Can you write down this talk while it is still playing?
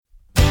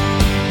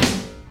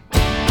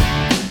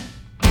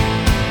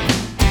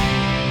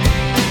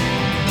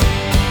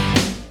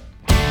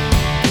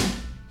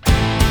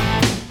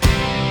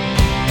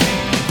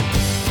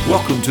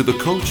Welcome to the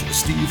Coach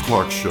Steve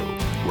Clark Show,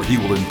 where he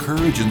will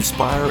encourage,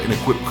 inspire, and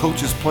equip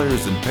coaches,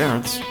 players, and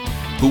parents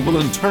who will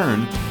in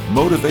turn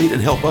motivate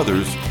and help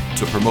others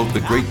to promote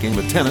the great game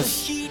of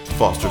tennis,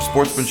 foster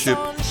sportsmanship,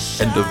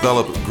 and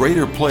develop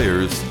greater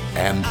players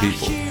and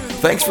people.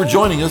 Thanks for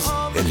joining us,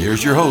 and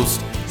here's your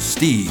host,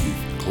 Steve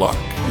Clark.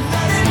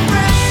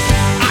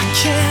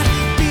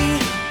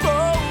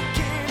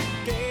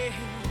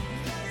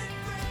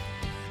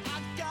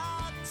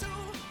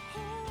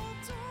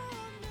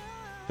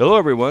 Hello,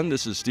 everyone.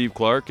 This is Steve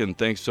Clark, and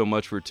thanks so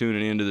much for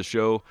tuning into the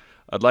show.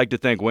 I'd like to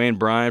thank Wayne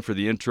Bryan for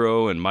the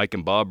intro and Mike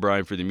and Bob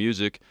Bryan for the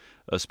music.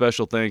 A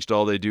special thanks to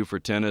all they do for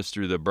tennis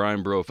through the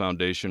Bryan Burrough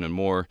Foundation and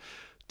more.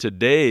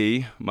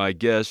 Today, my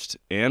guest,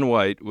 Ann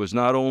White, was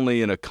not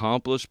only an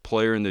accomplished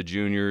player in the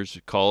juniors,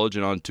 college,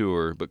 and on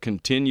tour, but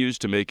continues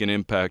to make an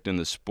impact in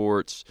the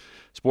sport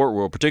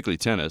world, particularly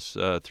tennis,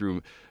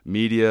 through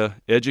media,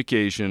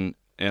 education,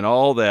 and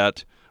all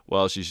that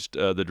while she's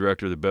the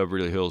director of the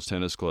Beverly Hills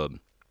Tennis Club.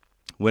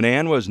 When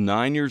Ann was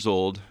 9 years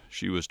old,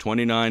 she was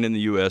 29 in the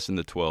U.S. in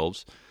the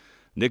 12s.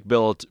 Nick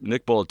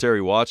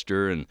Bollettieri watched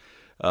her and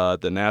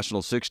the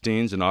National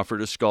 16s and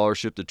offered a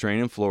scholarship to train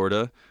in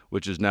Florida,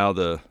 which is now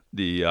the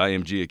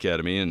IMG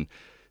Academy. And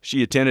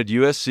she attended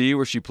USC,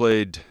 where she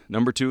played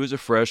number 2 as a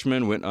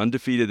freshman, went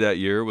undefeated that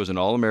year, was an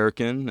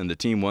All-American, and the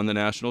team won the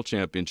national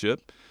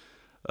championship.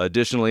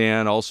 Additionally,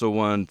 Ann also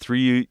won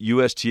 3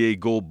 USTA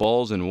gold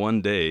balls in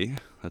one day.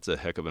 That's a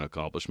heck of an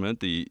accomplishment.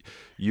 The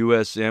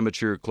U.S.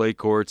 Amateur Clay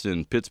Courts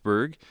in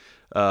Pittsburgh,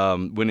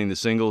 winning the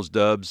singles,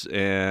 dubs,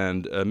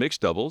 and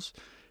mixed doubles.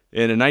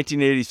 And in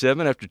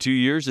 1987, after 2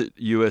 years at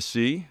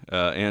USC,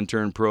 Ann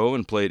turned pro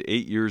and played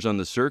 8 years on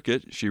the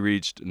circuit. She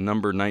reached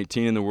number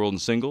 19 in the world in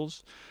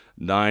singles,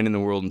 9 in the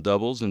world in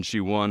doubles, and she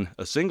won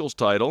a singles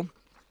title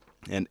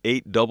and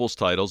 8 doubles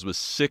titles with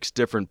 6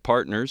 different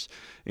partners,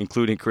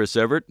 including Chris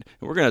Evert.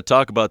 And we're going to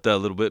talk about that a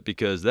little bit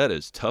because that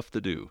is tough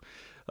to do.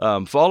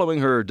 Following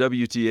her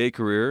WTA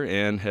career,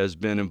 Ann has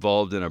been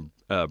involved in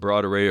a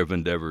broad array of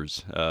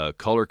endeavors,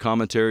 color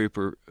commentary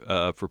for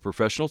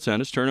professional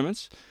tennis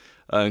tournaments,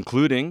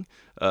 including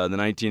the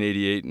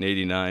 1988 and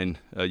 89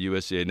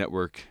 USA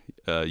Network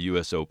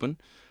U.S. Open.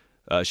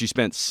 She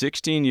spent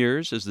 16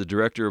 years as the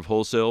director of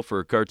wholesale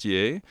for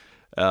Cartier,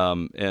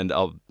 and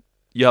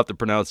you have to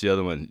pronounce the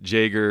other one,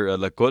 Jaeger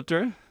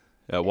LeCoultre.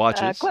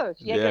 Watches. Close.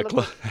 Yeah,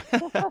 close.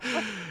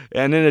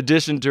 And in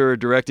addition to her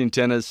directing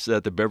tennis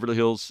at the Beverly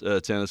Hills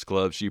Tennis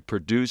Club, she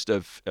produced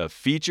a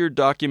featured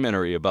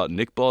documentary about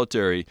Nick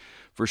Bollettieri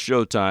for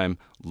Showtime,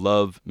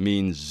 Love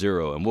Means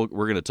Zero. And we're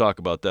going to talk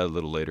about that a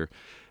little later.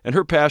 And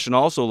her passion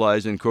also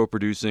lies in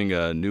co-producing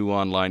a new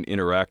online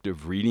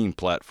interactive reading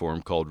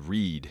platform called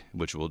Read,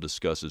 which we'll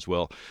discuss as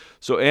well.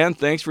 So, Ann,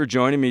 thanks for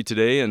joining me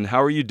today. And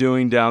how are you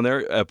doing down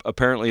there?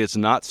 Apparently, it's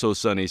not so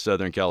sunny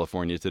Southern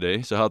California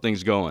today. So how are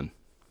things going?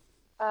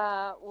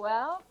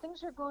 Well,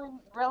 things are going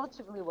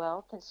relatively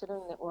well,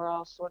 considering that we're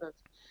all sort of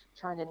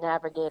trying to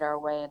navigate our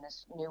way in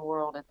this new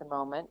world at the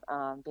moment,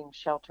 being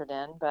sheltered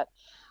in. But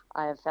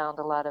I have found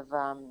a lot of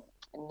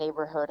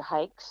neighborhood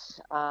hikes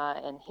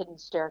and hidden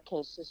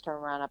staircases to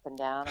run up and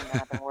down,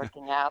 and I've been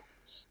working out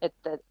at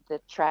the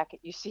track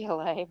at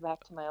UCLA,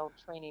 back to my old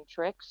training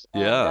tricks.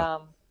 Yeah.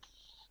 And,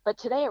 but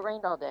today it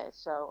rained all day,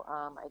 so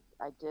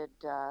I did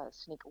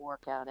sneak a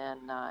workout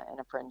in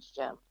a friend's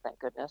gym, thank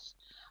goodness.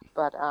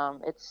 But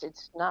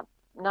it's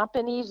not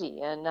been easy,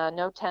 and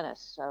no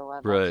tennis,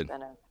 so Right. that's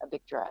been a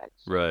big drag.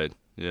 Right,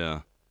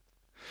 yeah.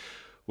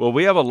 Well,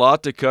 we have a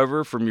lot to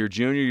cover from your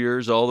junior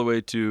years all the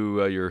way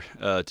to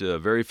to a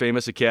very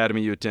famous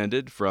academy you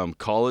attended, from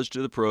college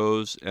to the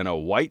pros, and a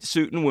white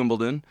suit in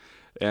Wimbledon,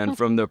 and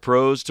from the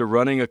pros to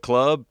running a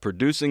club,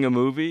 producing a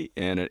movie,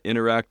 and an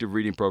interactive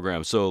reading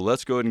program. So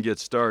let's go ahead and get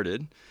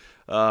started.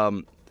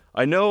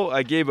 I know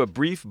I gave a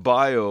brief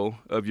bio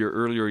of your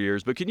earlier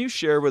years, but can you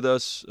share with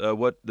us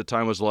what the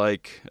time was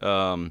like?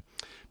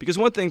 Because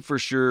one thing for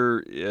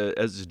sure,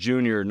 as a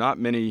junior, not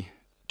many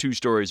two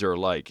stories are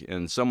alike,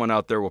 and someone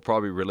out there will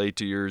probably relate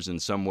to yours in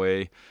some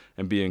way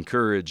and be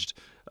encouraged,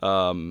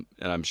 and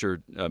I'm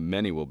sure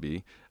many will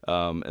be,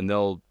 and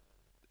they'll,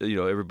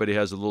 everybody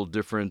has a little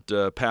different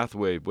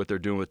pathway, what they're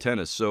doing with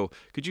tennis. So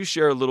could you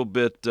share a little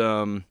bit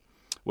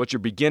what your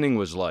beginning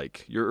was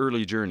like, your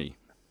early journey?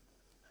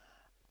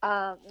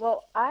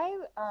 Well,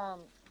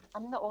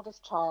 I'm the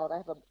oldest child. I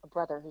have a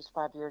brother who's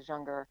 5 years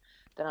younger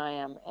than I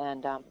am,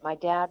 and my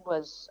dad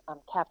was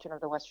captain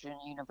of the West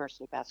Virginia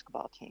University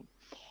basketball team,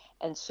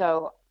 and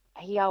so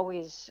he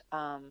always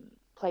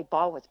played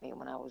ball with me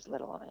when I was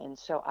little, and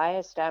so I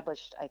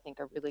established, I think,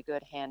 a really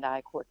good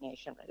hand-eye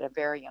coordination at a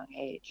very young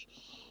age.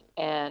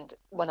 And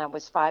when I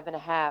was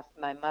 5.5,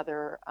 my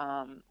mother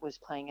was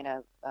playing in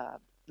a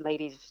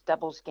ladies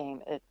doubles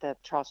game at the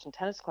Charleston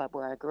Tennis Club,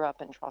 where I grew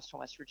up in Charleston,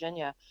 West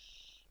Virginia.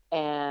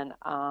 And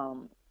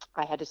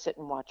I had to sit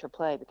and watch her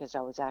play because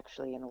I was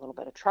actually in a little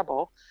bit of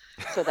trouble.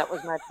 So that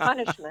was my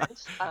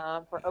punishment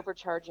for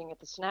overcharging at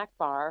the snack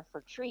bar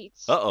for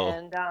treats. Uh-oh.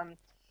 And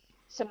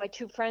so my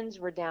two friends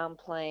were down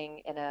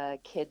playing in a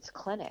kids'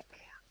 clinic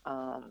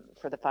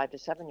for the 5 to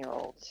 7 year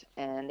olds,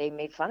 and they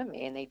made fun of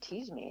me and they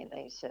teased me and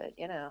they said,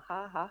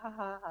 ha ha ha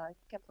ha, ha, you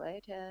can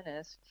play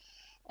tennis.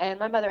 And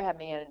my mother had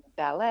me in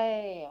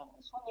ballet and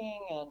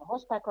swimming and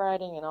horseback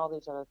riding and all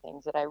these other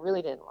things that I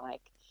really didn't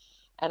like.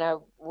 And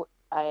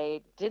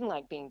I didn't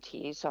like being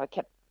teased, so I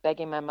kept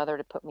begging my mother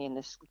to put me in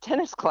this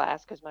tennis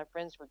class because my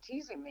friends were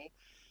teasing me.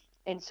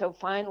 And so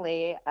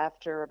finally,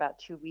 after about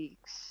 2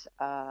 weeks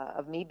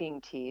of me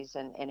being teased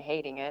and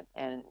hating it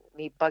and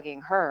me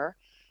bugging her,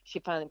 she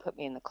finally put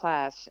me in the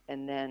class.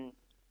 And then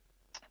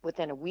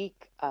within a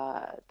week,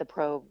 the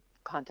pro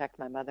contacted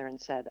my mother and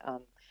said,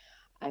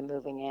 I'm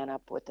moving Ann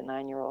up with the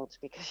 9 year olds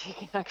because she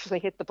can actually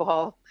hit the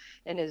ball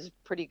and is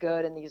pretty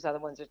good. And these other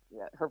ones,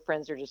 her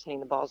friends are just hitting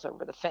the balls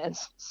over the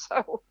fence.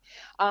 So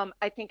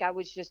I think I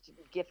was just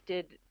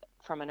gifted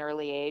from an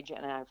early age,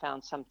 and I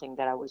found something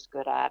that I was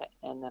good at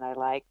and that I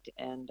liked.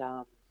 And,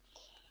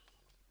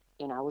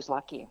 I was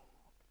lucky.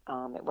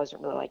 It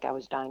wasn't really like I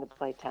was dying to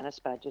play tennis,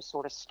 but I just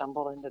sort of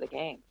stumbled into the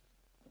game.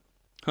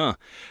 Huh.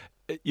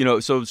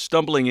 So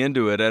stumbling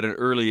into it at an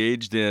early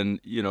age, then,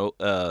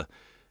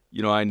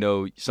 I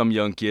know some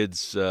young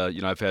kids,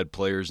 I've had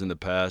players in the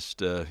past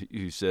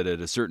who said at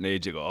a certain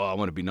age, they go, oh, I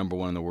want to be number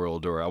one in the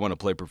world, or I want to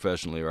play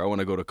professionally, or I want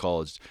to go to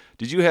college.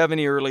 Did you have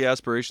any early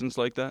aspirations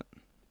like that?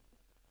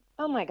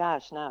 Oh my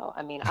gosh, no.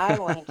 I mean, I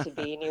wanted to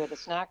be near the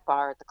snack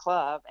bar at the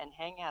club and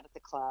hang out at the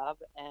club.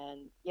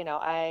 And,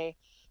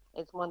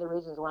 it's one of the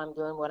reasons why I'm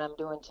doing what I'm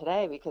doing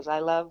today because I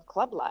love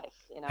club life.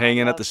 I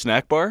Hanging at the love,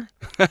 snack bar?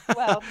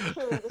 well,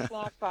 true, the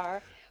snack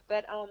bar,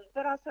 but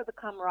also the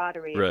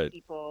camaraderie of Right.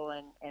 people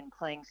and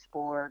playing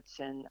sports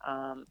and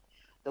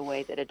the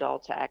way that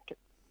adults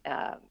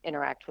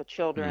interact with Mm.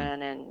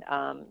 children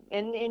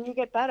and you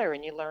get better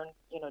and you learn,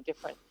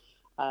 different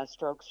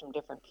strokes from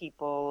different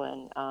people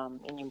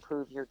and you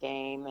improve your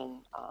game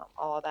and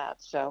all of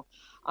that. So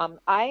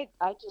I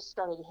just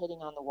started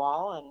hitting on the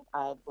wall and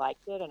I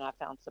liked it and I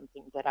found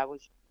something that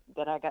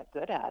I got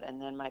good at.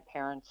 And then my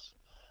parents,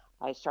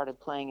 I started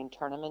playing in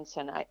tournaments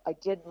and I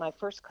did my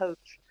first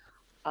coach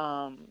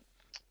um,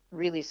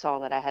 really saw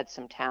that I had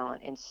some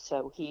talent. And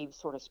so he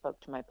sort of spoke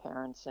to my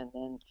parents and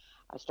then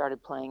I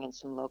started playing in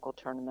some local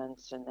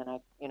tournaments and then I,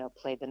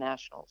 played the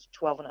nationals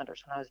 12 and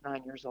unders when I was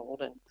 9 years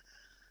old. And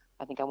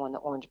I think I won the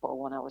Orange Bowl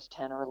when I was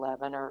 10 or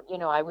 11 or,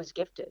 I was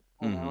gifted,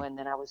 Hmm. and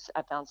then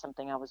I found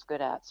something I was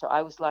good at. So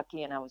I was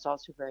lucky. And I was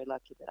also very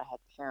lucky that I had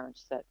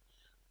parents that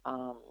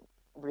um,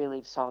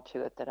 really saw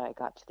to it that I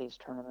got to these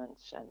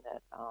tournaments and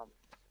that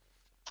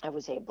I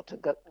was able to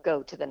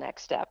go to the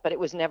next step. But it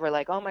was never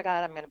like, oh my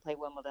God, I'm going to play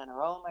Wimbledon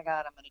or oh my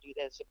God, I'm going to do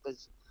this. It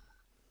was,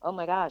 oh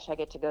my gosh, I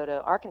get to go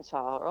to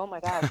Arkansas or oh my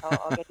gosh,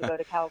 I'll get to go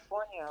to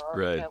California or,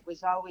 Right. it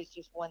was always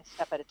just one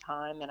step at a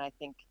time. And I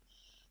think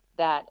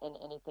that in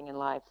anything in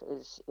life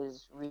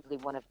is really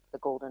one of the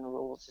golden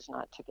rules is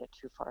not to get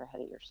too far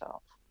ahead of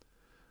yourself.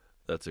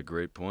 That's a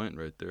great point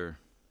right there.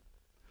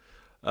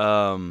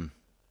 Um,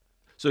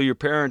 so your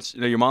parents,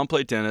 your mom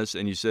played tennis,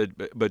 and you said,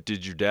 but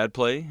did your dad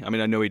play? I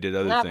mean, I know he did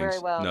other Not very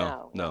things. well, No,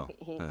 no, no. no.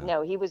 He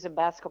no, he was a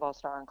basketball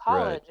star in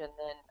Right. college, and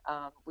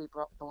then we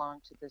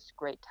belonged to this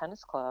great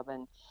tennis club.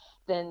 And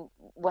then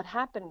what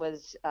happened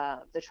was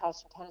the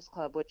Charleston Tennis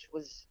Club, which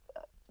was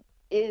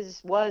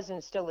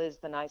and still is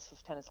the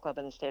nicest tennis club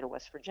in the state of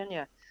West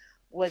Virginia,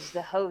 was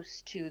the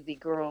host to the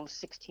girls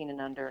 16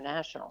 and under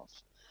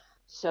nationals.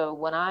 So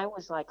when I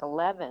was like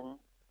 11,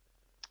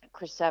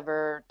 Chris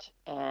Evert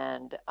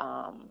and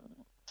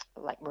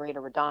like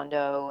Marina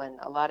Redondo and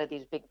a lot of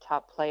these big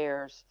top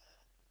players,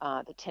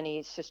 the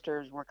Tenney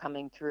sisters were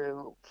coming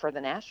through for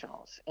the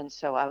nationals. And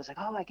so I was like,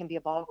 oh, I can be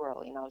a ball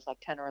girl. I was like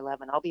 10 or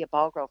 11. I'll be a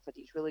ball girl for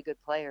these really good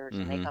players.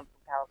 And they Mm-hmm. come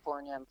from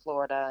California and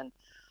Florida and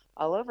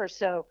all over.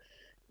 So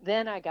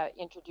then I got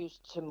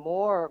introduced to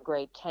more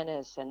great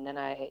tennis. And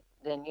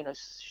then,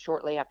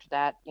 shortly after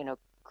that,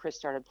 Chris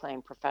started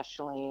playing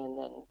professionally. And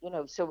then,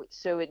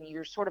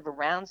 you're sort of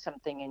around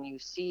something and you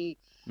see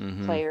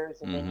Mm-hmm.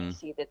 players and then you Mm-hmm.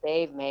 see that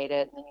they've made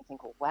it and then you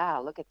think, well,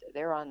 wow, look at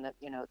they're on the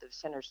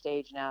center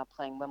stage now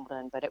playing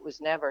Wimbledon. But it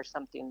was never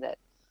something that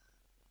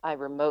I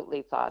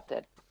remotely thought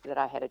that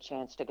I had a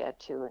chance to get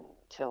to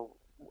until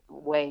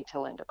way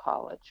till into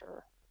college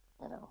or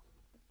you know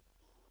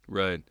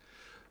Right.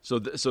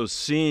 So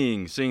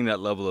seeing that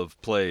level of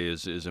play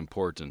is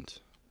important.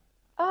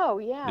 oh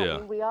yeah, I Yeah.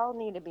 mean we all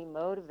need to be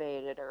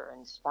motivated or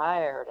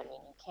inspired. I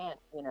mean you can't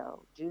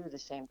do the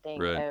same thing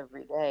Right.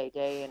 every day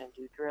in and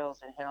do drills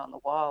and hit on the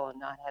wall and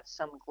not have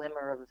some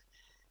glimmer of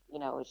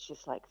it's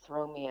just like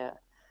throw me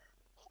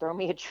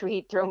a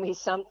treat, throw me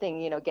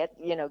something,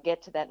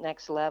 get to that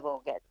next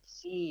level,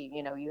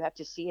 you have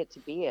to see it to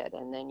be it.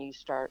 And then you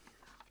start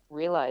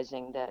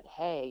realizing that,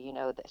 hey,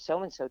 that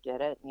so and so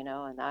did it,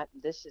 and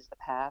this is the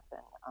path.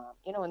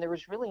 And, and there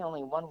was really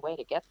only one way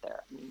to get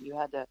there. I mean,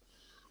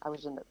 I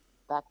was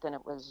back then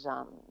it was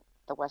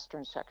the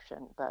Western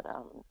section, but,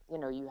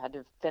 you had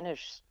to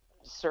finish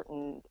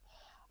certain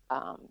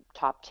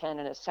top 10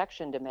 in a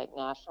section to make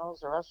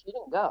nationals or else you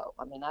didn't go.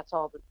 I mean, that's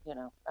all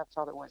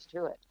there was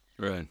to it.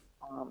 Right.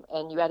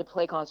 And you had to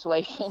play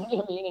consolation.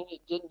 And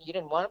you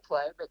didn't want to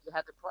play, but you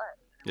had to play.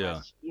 Yeah.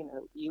 unless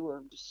you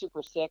were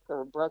super sick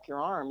or broke your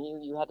arm,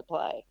 you had to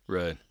play.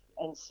 Right.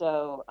 And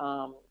so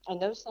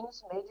and those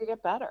things made you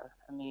get better.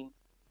 I mean,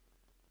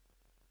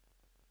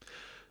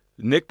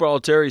 Nick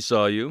Barteri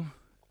saw you,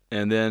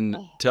 and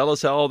then tell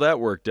us how all that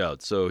worked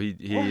out. So he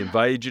well,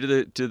 invited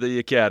you to the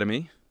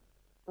academy.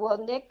 well,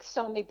 Nick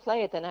saw me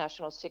play at the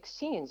National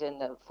 16s in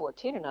the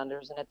 14 and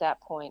unders, and at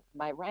that point,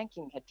 my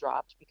ranking had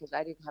dropped because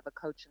I didn't have a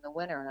coach in the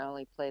winter, and I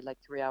only played like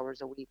 3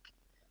 hours a week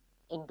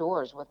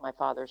indoors with my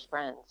father's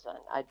friends. And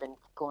I'd been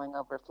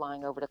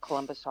flying over to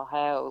Columbus,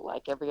 Ohio,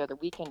 like every other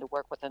weekend to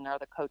work with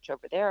another coach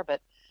over there. But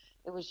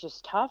it was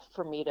just tough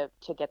for me to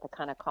get the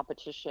kind of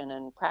competition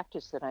and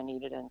practice that I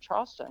needed in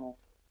Charleston. And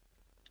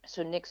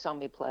so Nick saw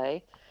me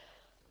play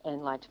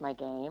and liked my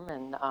game,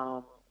 and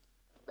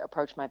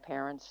approached my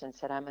parents and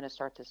said, "I'm going to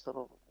start this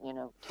little,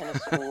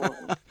 tennis school."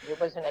 And it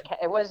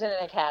wasn't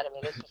an academy.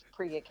 This was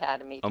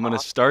pre-academy I'm going to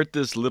talk. start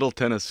this little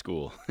tennis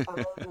school.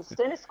 This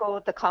tennis school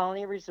at the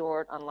Colony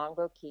Resort on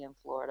Longboat Key in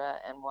Florida,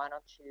 and why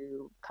don't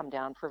you come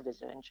down for a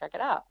visit and check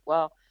it out?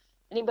 Well,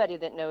 anybody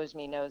that knows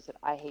me knows that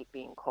I hate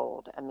being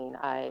cold. I mean,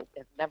 I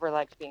have never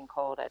liked being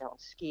cold. I don't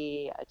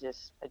ski. I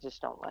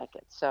just don't like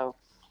it. So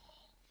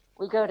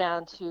we go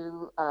down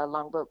to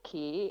Longboat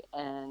Key,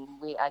 and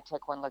I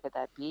take one look at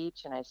that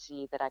beach, and I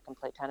see that I can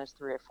play tennis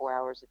 3 or 4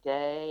 hours a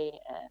day.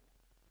 And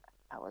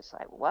I was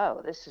like,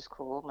 whoa, this is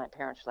cool. My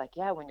parents were like,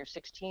 yeah, when you're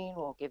 16,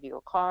 we'll give you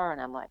a car.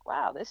 And I'm like,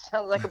 wow, this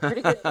sounds like a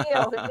pretty good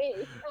deal to me.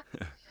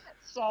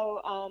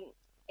 So,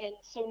 and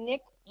so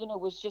Nick,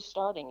 was just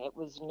starting. It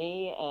was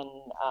me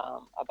and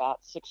about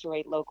 6 or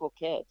 8 local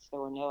kids.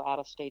 There were no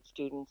out-of-state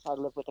students. I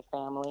lived with a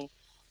family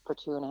for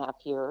 2.5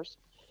 years.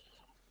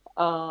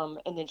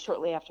 And then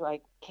shortly after I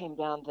came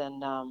down,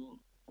 then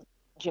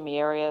Jimmy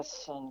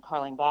Arias and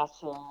Carling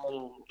Bassett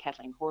and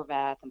Kathleen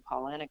Horvath and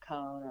Paul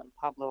Anacone and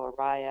Pablo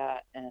Araya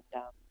and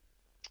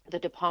the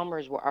De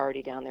Palmers were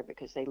already down there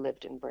because they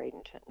lived in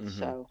Bradenton. Hmm.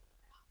 So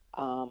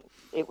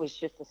it was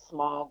just a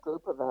small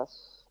group of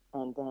us.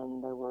 And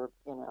then there were,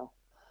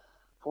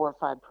 4 or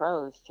 5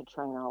 pros to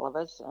train all of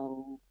us.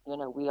 And,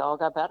 we all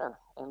got better.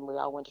 And we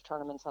all went to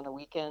tournaments on the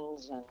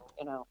weekends. And,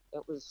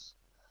 it was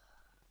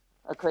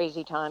a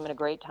crazy time and a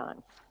great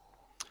time.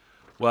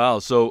 Wow.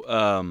 So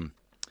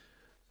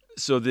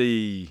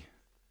the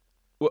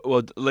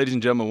well, ladies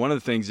and gentlemen, one of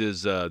the things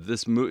is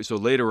this movie. So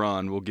later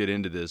on, we'll get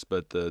into this,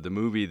 but the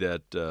movie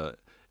that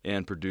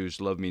Ann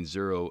produced, Love Means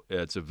Zero,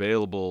 it's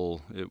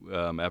available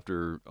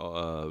after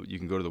you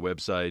can go to the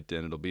website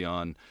and it'll be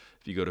on.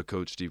 If you go to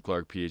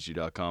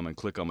CoachSteveClarkPhD.com and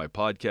click on my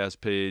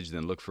podcast page,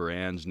 then look for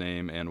Ann's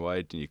name, Ann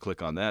White, and you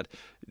click on that,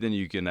 then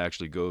you can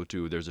actually go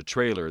to. There's a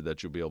trailer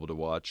that you'll be able to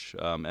watch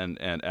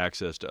and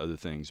access to other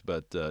things.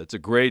 But it's a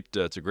great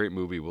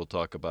movie. We'll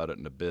talk about it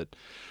in a bit.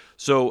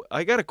 So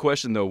I got a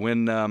question though.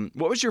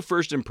 What was your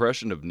first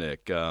impression of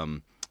Nick?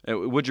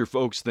 What'd your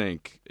folks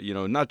think?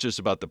 Not just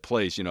about the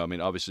place. I mean,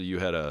 obviously you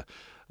had you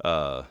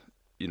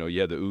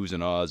had the oohs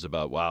and ahs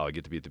about, wow, I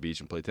get to be at the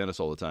beach and play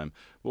tennis all the time.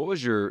 What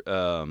was your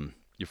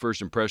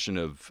first impression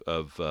of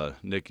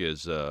Nick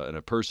as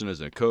a person, as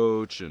a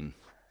coach, and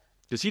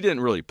because he didn't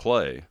really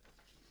play,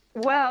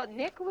 Well,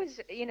 Nick was,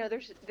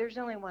 there's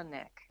only one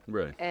Nick.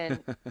 right?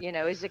 And,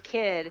 as a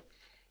kid,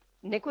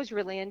 Nick was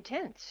really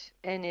intense.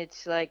 And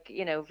it's like,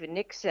 if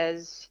Nick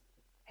says,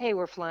 "Hey,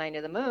 we're flying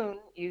to the moon,"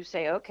 you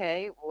say,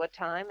 "Okay, what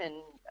time? And,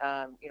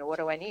 what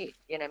do I need?"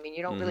 I mean,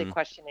 you don't really Mm-hmm.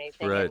 question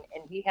anything. And, Right.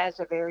 and he has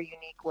a very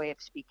unique way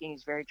of speaking.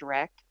 He's very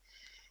direct.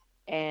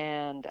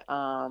 And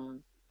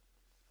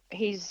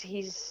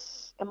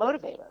he's a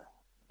motivator.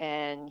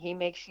 And he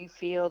makes you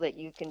feel that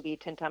you can be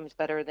 10 times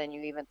better than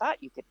you even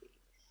thought you could be.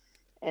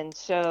 And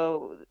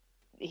so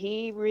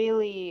he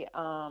really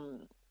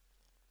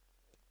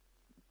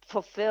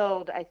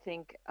fulfilled, I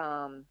think,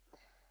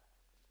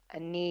 a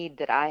need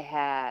that I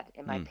had,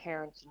 and my Mm.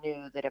 parents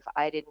knew that if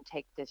I didn't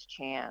take this Mm.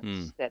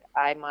 chance, that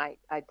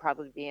I'd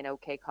probably be an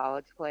okay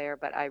college player,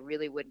 but I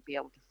really wouldn't be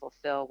able to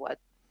fulfill what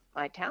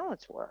my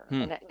talents were.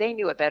 Hmm. And they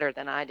knew it better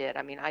than I did.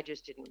 I mean, I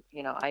just didn't,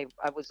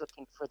 I was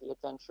looking for the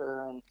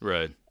adventure,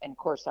 Right. and of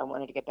course I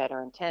wanted to get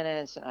better in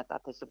tennis, and I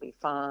thought this would be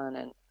fun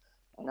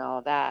and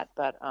all that.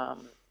 But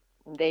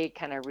they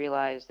kind of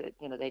realized that,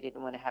 they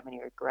didn't want to have any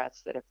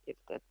regrets that if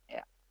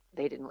yeah,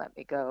 they didn't let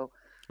me go.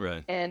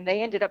 Right. And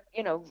they ended up,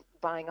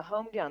 buying a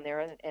home down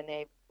there, and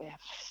they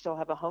still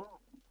have a home,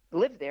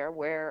 live there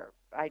where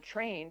I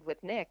trained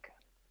with Nick,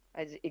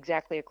 as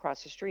exactly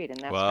across the street. And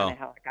that's kind Wow. of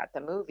how I got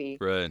the movie.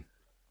 Right.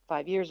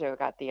 5 years ago, I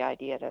got the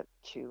idea to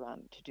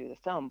do the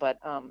film. But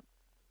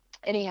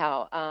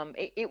anyhow,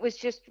 it was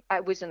just, I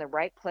was in the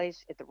right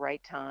place at the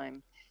right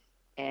time,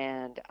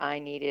 and I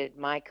needed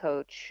my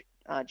coach,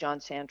 John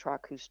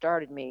Santrock, who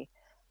started me.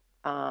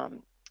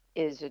 Um,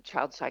 is a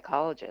child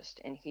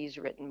psychologist, and he's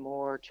written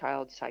more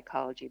child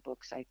psychology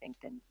books, I think,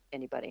 than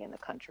anybody in the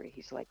country.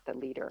 He's like the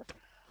leader.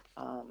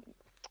 Um,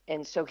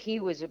 and so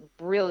he was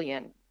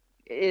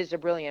is a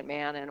brilliant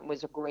man and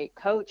was a great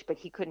coach, but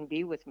he couldn't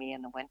be with me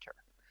in the winter.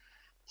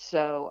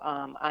 So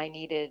I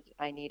needed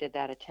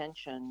that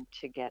attention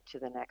to get to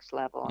the next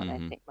level, and I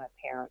Hmm. think my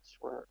parents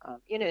were,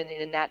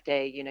 in that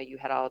day, you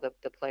had all the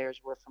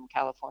players were from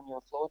California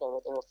or Florida,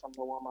 or they were from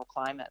the warmer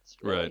climates,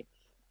 Right. really,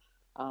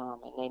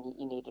 and then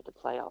you needed to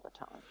play all the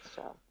time.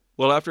 So,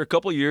 Well, after a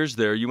couple years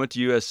there, you went to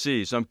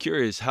USC. So I'm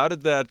curious, how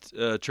did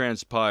that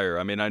transpire?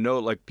 I mean, I know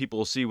like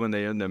people see when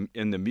they in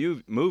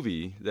the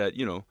movie that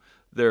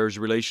there's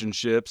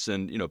relationships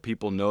and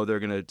people know they're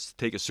going to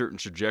take a certain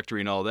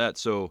trajectory and all that.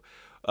 So,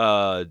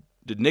 uh,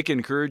 did Nick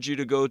encourage you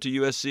to go to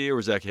USC, or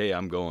was that hey,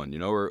 I'm going?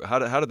 Or how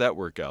did that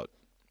work out?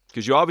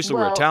 Because you obviously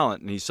were a well,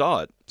 talent and he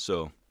saw it.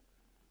 So.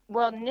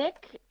 well,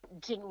 Nick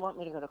didn't want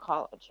me to go to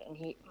college, and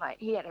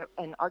he had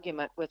an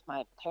argument with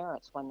my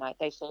parents one night.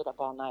 They stayed up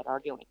all night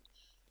arguing,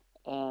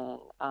 and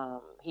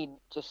he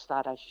just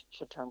thought I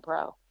should turn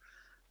pro.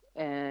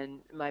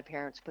 And my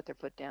parents put their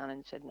foot down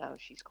and said, no,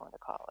 she's going to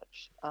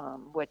college,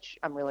 which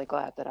I'm really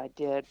glad that I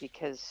did,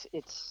 because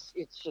it's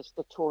just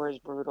the tour is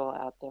brutal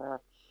out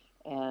there,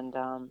 and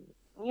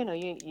you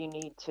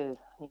need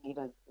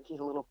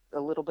a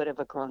little bit of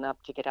a grown up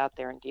to get out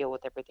there and deal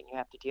with everything you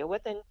have to deal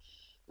with, and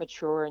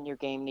mature, and your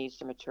game needs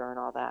to mature and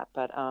all that.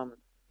 But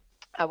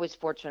I was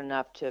fortunate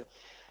enough to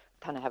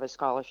kind of have a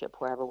scholarship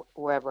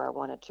wherever I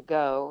wanted to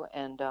go,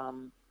 and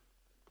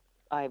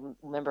I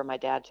remember my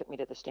dad took me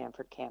to the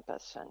Stanford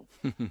campus,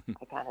 and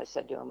I kind of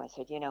said to him, I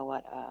said, you know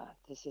what,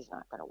 this is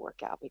not going to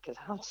work out because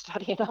I don't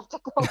study enough to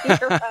go here.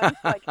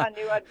 I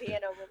knew I'd be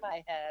in over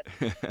my head.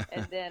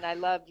 And then I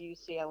loved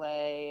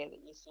UCLA.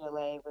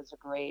 UCLA was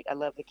I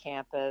loved the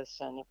campus,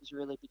 and it was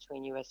really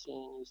between USC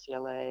and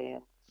UCLA.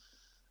 And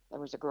there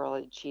was a girl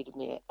that cheated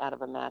me out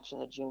of a match in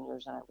the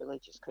juniors, and I really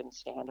just couldn't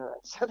stand her.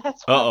 And so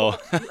that's why I Uh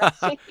went to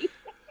oh. USC.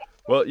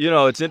 Well,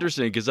 it's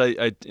interesting because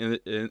I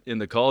in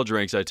the college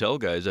ranks, I tell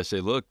guys, I say,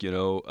 look,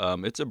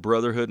 it's a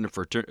brotherhood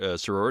and a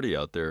sorority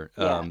out there,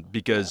 Yeah, yeah,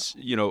 because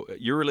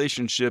your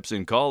relationships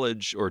in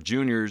college or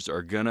juniors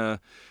are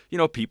gonna,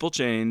 people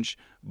change,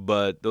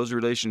 but those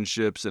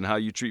relationships and how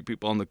you treat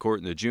people on the court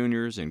in the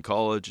juniors in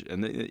college,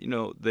 and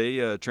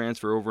they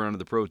transfer over onto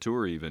the pro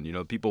tour.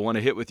 Even people want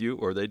to hit with you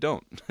or they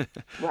don't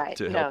right.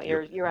 to No, help you.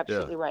 you're Yeah.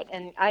 absolutely right.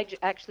 And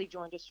actually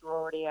joined a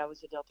sorority. I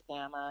was a Delta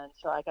Gamma, and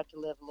so I got to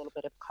live a little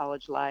bit of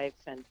college life.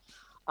 And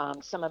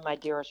some of my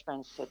dearest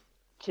friends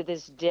to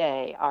this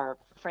day are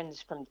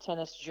friends from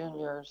tennis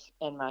juniors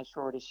and my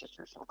sorority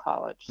sisters from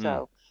college. Hmm.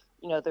 So,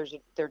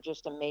 they're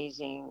just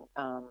amazing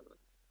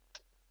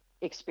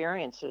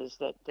experiences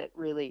that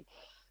really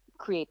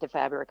create the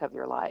fabric of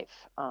your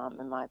life,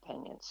 in my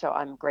opinion. So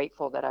I'm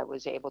grateful that I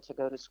was able to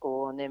go to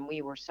school, and then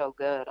we were so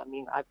good. I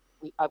mean,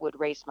 I would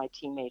race my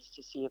teammates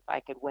to see if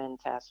I could win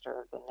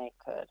faster than they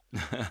could.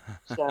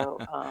 So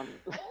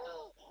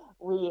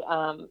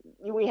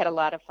we had a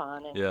lot of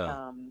fun,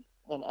 Yeah.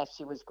 and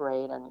SC was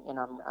great, and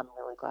I'm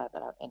really glad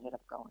that I ended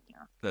up going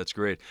there. That's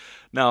great.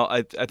 Now,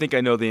 I think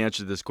I know the answer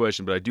to this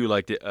question, but I do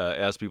like to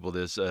ask people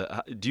this: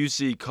 do you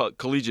see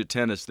collegiate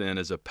tennis then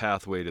as a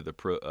pathway to the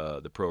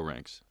pro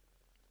ranks?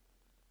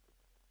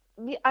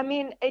 Yeah, I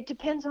mean, it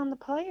depends on the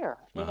player.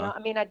 Uh huh. I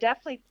mean, I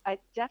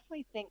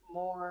definitely think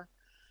more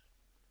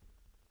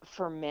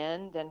for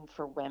men than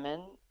for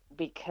women,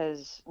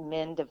 because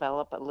men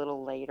develop a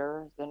little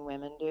later than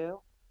women do,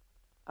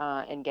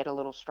 and get a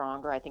little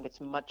stronger. I think it's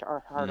much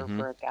harder Mm-hmm.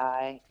 for a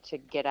guy to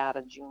get out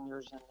of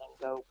juniors and then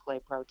go play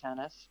pro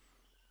tennis.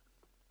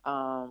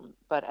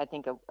 But I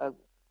think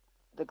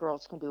the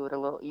girls can do it a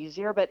little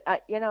easier. But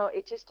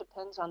it just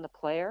depends on the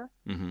player,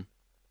 Mm-hmm.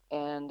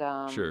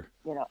 and Sure.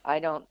 I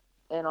don't.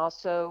 And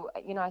also,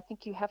 I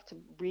think you have to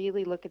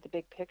really look at the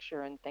big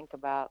picture and think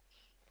about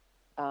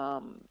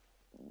um,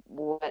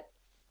 what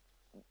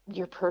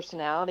your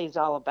personality is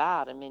all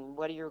about. I mean,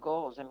 what are your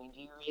goals? I mean,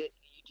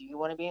 do you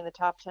want to be in the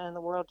top 10 in the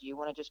world? Do you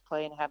want to just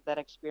play and have that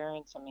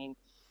experience? I mean,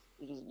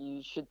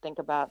 you should think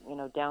about,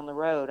 down the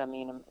road. I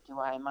mean,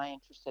 am I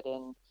interested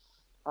in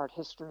art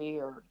history,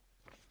 or,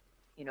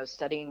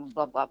 studying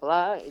blah, blah,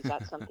 blah? Is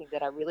that something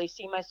that I really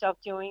see myself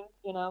doing?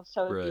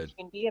 So if Right. you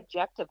can be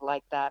objective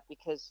like that,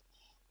 because,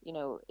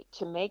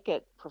 to make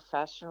it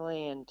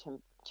professionally, and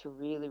to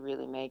really,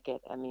 really make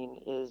it, I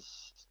mean,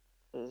 is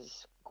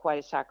quite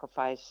a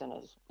sacrifice, and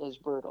is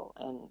brutal,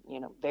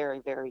 and very,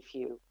 very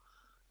few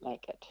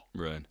make it.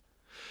 Right.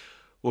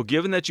 Well,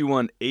 given that you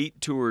won 8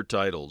 tour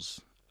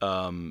titles,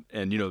 and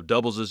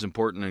doubles is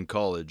important in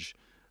college,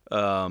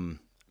 I'm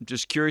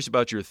just curious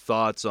about your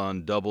thoughts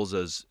on doubles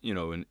as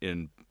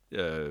in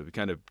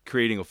kind of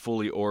creating a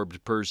fully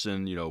orbed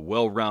person,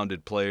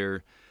 well-rounded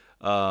player.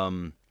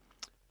 Um,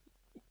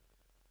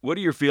 what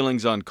are your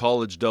feelings on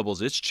college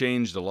doubles? It's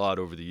changed a lot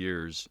over the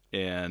years,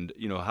 and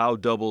how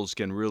doubles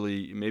can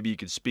really, maybe you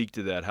could speak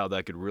to that, how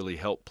that could really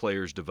help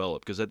players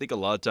develop. Because I think a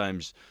lot of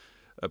times,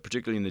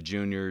 particularly in the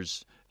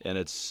juniors, and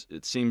it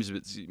seems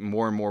it's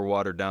more and more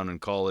watered down in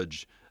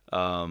college.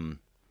 Um,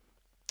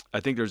 I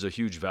think there's a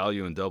huge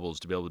value in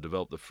doubles to be able to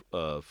develop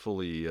the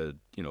fully,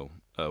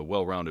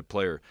 well-rounded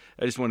player.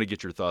 I just want to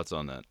get your thoughts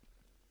on that.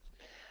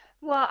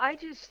 Well, I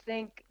just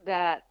think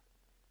that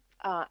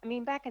I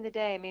mean, back in the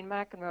day, I mean,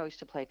 McEnroe used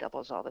to play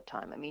doubles all the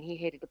time. I mean, he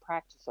hated to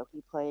practice, so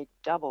he played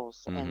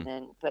doubles, Hmm. and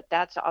then, but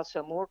that's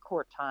also more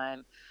court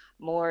time,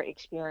 more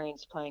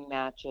experience playing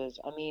matches.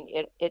 I mean,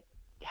 it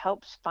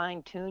helps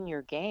fine tune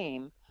your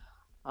game,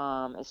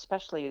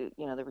 especially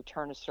the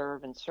return to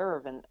serve and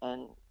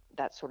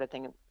that sort of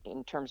thing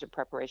in terms of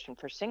preparation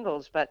for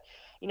singles. But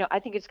I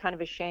think it's kind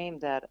of a shame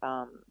that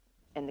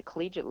in the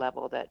collegiate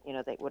level that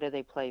they what do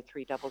they play,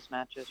 three doubles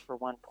matches for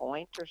 1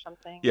 point or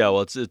something, Yeah, and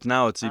well, it's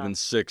now it's even um,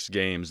 6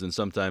 games, and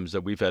sometimes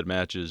we've had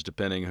matches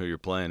depending who you're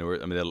playing, or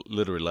I mean, that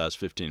literally lasts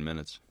 15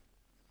 minutes.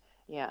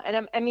 yeah,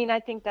 and I mean, I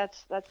think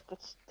that's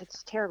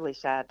terribly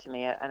sad to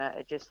me, and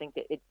I just think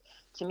that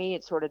to me,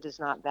 it sort of does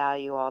not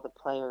value all the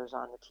players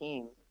on the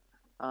team,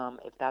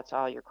 if that's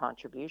all your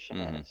contribution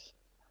Hmm. is.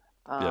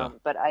 Yeah,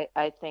 But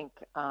I think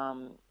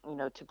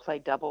to play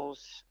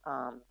doubles.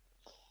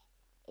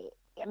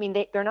 I mean,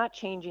 they're not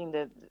changing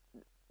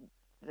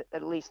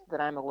at least that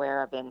I'm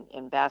aware of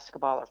in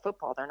basketball or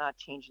football. They're not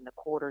changing the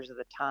quarters of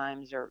the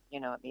times, or I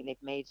mean,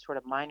 they've made sort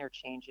of minor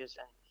changes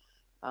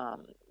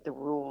in the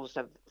rules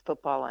of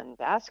football and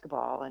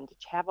basketball, and to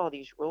have all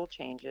these rule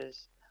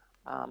changes.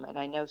 And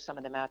I know some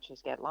of the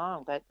matches get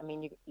long, but I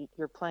mean,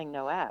 you're playing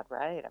no ad,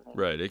 right? I mean,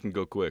 right. It can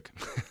go quick.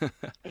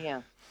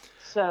 yeah.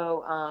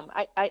 So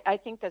I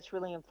think that's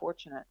really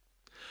unfortunate.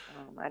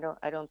 I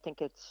don't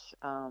think it's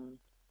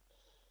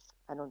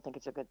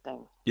a good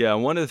thing. Yeah,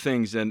 one of the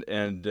things, and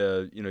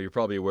you're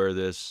probably aware of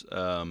this,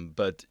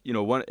 but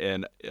one,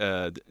 and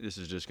this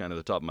is just kind of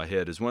the top of my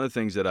head, is one of the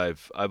things that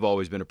I've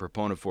always been a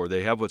proponent for.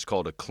 They have what's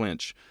called a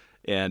clinch,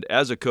 and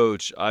as a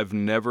coach, I've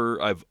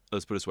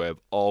let's put it this way, I've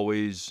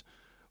always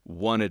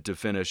wanted to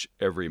finish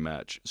every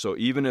match. So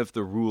even if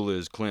the rule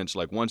is clinch,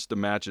 like once the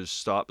match is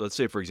stopped, let's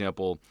say for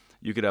example,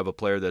 you could have a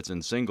player that's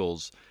in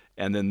singles,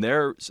 and then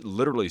they're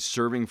literally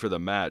serving for the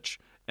match,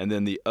 and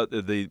then the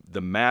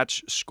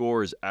match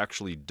score is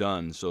actually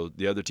done, so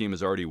the other team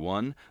has already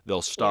won, they'll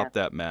Yeah, stop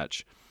that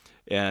match.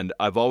 And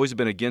I've always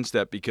been against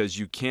that because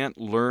you can't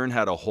learn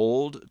how to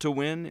hold to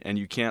win, and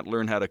you can't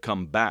learn how to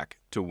come back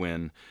to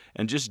win,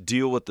 and just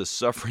deal with the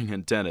suffering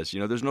in tennis.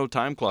 There's no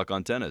time clock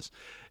on tennis,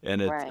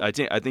 and right. I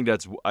think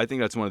that's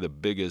one of the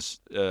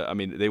biggest. I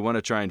mean, they want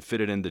to try and fit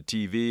it into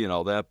TV and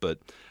all that, but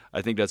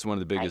I think that's one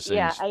of the I, biggest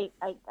yeah, things.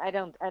 I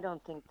don't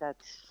think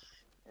that's,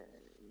 uh,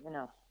 you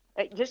know,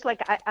 just like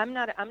I'm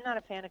not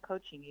a fan of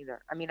coaching either.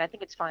 I mean, I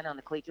think it's fine on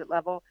the collegiate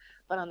level,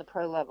 but on the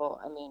pro level,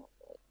 I mean,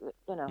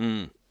 you know,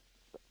 Mm,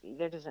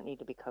 there doesn't need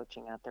to be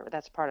coaching out there.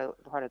 That's part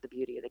of the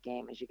beauty of the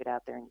game is you get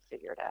out there and you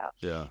figure it out.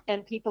 yeah.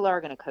 And people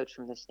are going to coach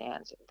from the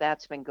stands.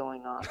 That's been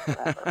going on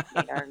forever. I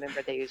mean, I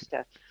remember they used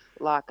to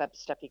lock up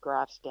Steffi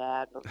Graf's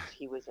dad, but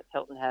he was at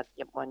Hilton Head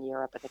one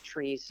year up in the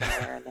trees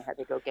somewhere, and they had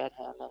to go get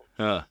him. And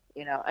Huh,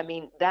 I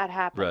mean, that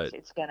happens. right,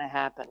 It's going to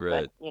happen.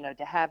 But right.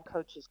 to have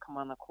coaches come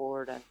on the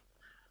court, and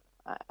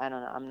I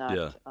don't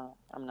know. Yeah.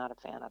 I'm not a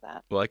fan of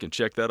that. Well, I can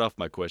check that off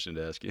my question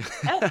to ask you.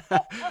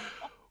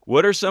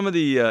 What are some of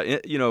the,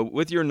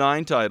 with your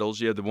 9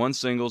 titles, you have the 1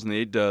 singles and the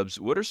 8 dubs.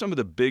 What are some of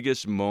the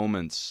biggest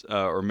moments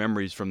or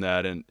memories from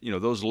that, and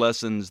those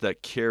lessons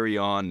that carry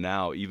on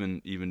now,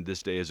 even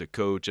this day as a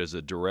coach, as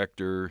a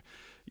director,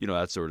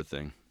 that sort of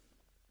thing.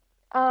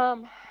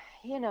 Um,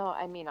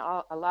 I mean,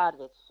 a lot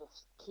of it's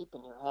just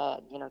keeping your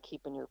head,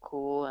 keeping your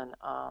cool, and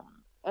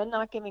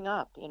not giving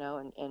up,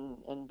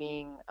 and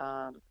being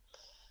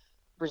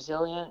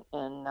resilient,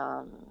 and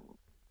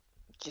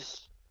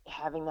just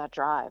having that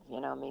drive.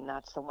 I mean,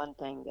 that's the one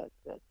thing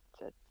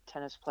that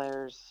tennis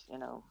players,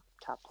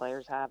 top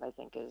players have, I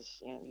think, is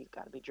you've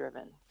got to be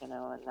driven, and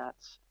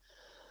that's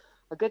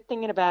a good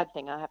thing and a bad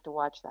thing. I have to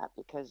watch that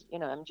because,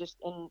 I'm just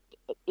in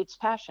it's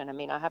passion. I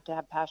mean, I have to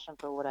have passion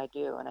for what I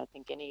do. And I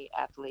think any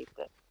athlete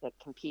that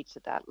competes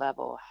at that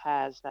level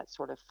has that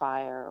sort of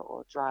fire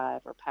or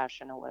drive or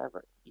passion or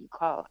whatever you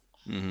call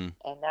it. Hmm.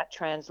 And that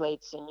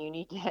translates, and you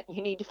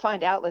need to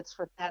find outlets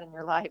for that in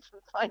your life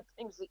and find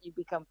things that you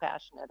become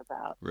passionate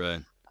about,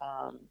 Right.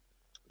 um,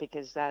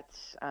 because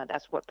that's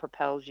what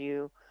propels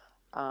you,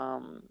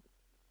 um,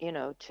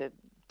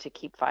 to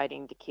keep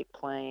fighting, to keep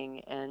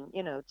playing, and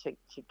to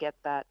get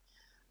that.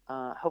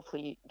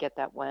 Hopefully, you get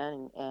that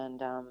win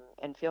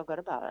and feel good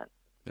about it.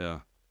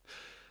 Yeah.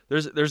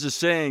 There's a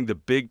saying, the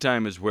big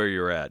time is where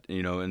you're at,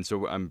 and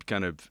so I'm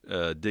kind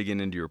of digging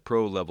into your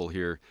pro level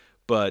here.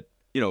 But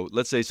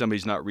let's say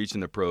somebody's not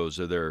reaching the pros,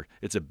 or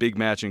it's a big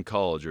match in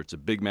college, or it's a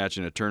big match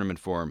in a tournament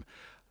for them.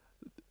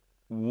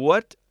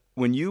 What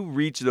When you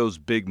reach those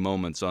big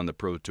moments on the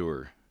pro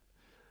tour,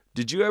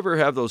 did you ever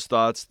have those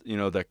thoughts,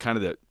 that kind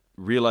of that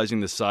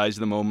realizing the size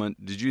of the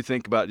moment? Did you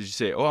think about, did you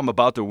say, oh, I'm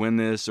about to win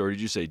this? Or did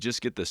you say,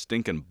 just get the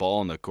stinking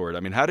ball in the court? I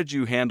mean, how did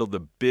you handle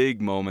the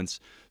big moments?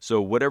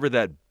 So whatever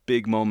that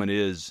big moment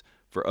is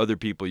for other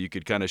people, you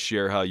could kind of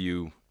share how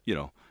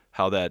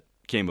how that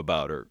came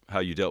about or how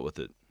you dealt with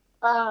it.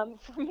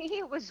 For me,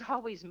 it was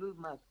always move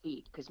my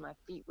feet because my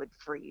feet would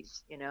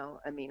freeze.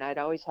 I mean, I'd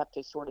always have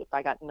to sort of, if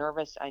I got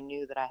nervous, I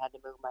knew that I had to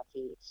move my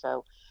feet.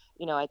 So,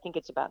 I think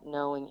it's about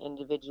knowing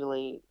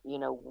individually,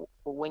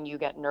 when you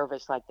get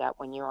nervous like that,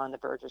 when you're on the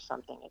verge of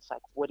something, it's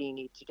like, what do you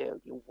need to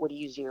do? What do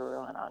you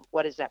zero in on?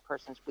 What is that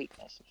person's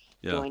weakness?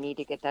 Do Yeah. I need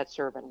to get that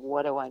serve in?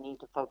 What do I need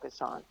to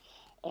focus on?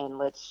 And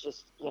let's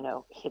just,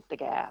 hit the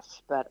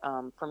gas. But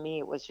for me,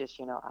 it was just,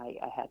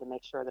 I had to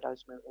make sure that I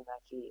was moving my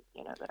feet,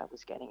 that I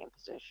was getting in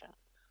position.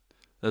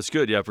 That's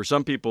good. Yeah, for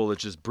some people,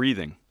 it's just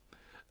breathing.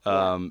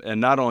 Yeah.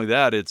 And not only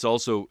that, it's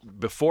also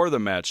before the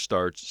match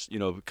starts,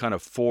 kind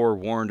of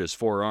forewarned is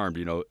forearmed,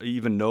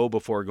 even know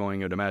before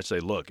going into a match, say,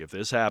 look, if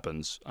this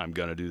happens, I'm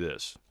going to do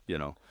this.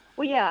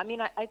 Well, yeah, I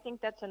mean, I think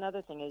that's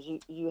another thing is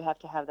you have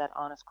to have that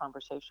honest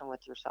conversation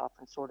with yourself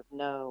and sort of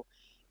know,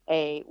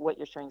 what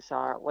your strengths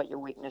are, what your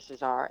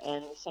weaknesses are,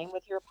 and the same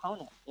with your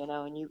opponent,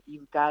 and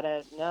you've got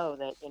to know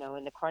that,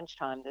 in the crunch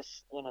time,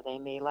 they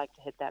may like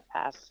to hit that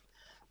pass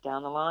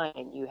down the line,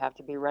 and you have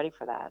to be ready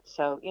for that.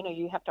 So,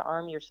 you have to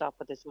arm yourself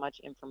with as much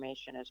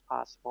information as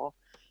possible,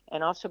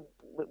 and also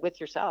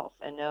with yourself,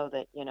 and know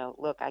that,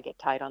 look, I get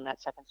tight on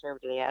that second serve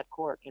to the ad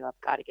court,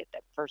 I've got to get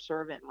that first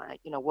serve in my,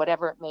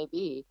 whatever it may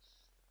be.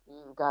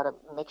 You've got to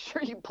make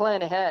sure you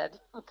plan ahead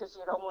because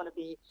you don't want to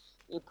be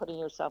you putting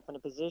yourself in a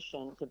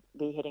position to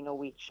be hitting a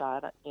weak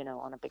shot,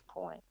 on a big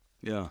point.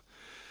 Yeah.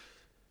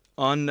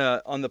 On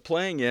the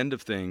playing end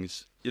of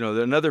things,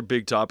 another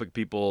big topic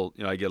people,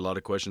 I get a lot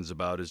of questions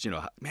about is,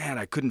 man,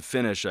 I couldn't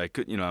finish. I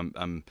could,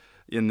 I'm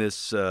in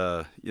this,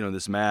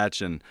 this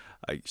match, and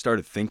I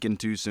started thinking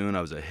too soon.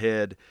 I was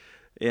ahead,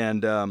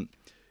 and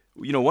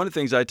one of the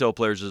things I tell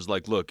players is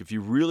like, look, if you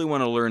really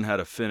want to learn how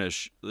to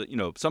finish,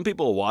 some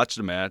people will watch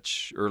the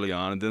match early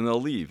on and then they'll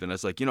leave, and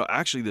it's like,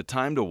 actually the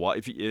time to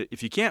watch,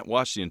 if you can't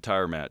watch the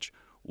entire match,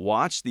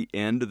 watch the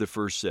end of the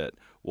first set.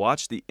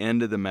 Watch the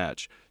end of the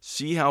match.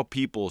 See how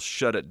people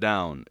shut it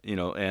down,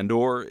 and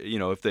or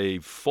if they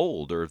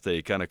fold or if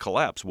they kind of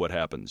collapse, what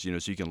happens, so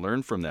you can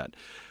learn from that.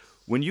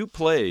 When you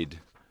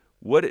played,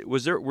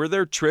 were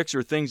there tricks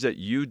or things that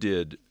you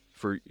did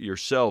for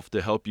yourself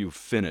to help you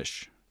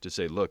finish? To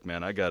say, look,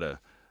 man, I gotta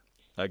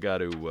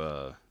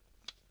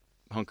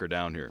hunker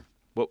down here.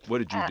 What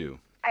did you Uh, do?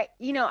 I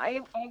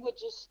would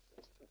just,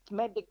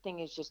 my big thing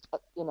is just,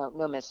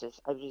 no misses.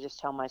 I would just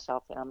tell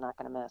myself that I'm not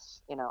going to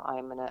miss.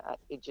 I'm going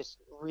to just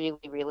really,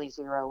 really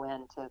zero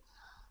in to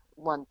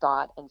one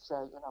thought and say,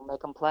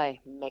 make them play,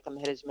 make them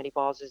hit as many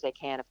balls as they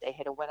can. If they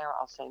hit a winner,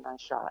 I'll say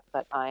nice shot,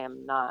 but I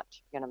am not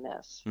going to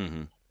miss.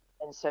 Mm-hmm.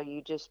 And so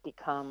you just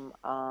become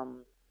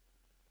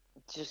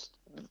just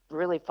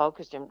really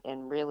focused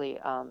and really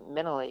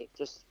mentally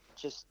just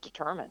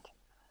determined.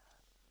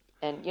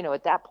 And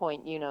at that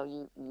point, you're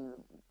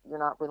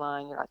not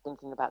relying, you're not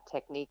thinking about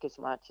technique as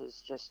much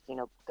as just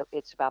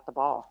it's about the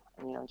ball,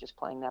 and just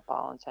playing that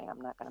ball and saying I'm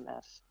not going to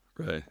miss.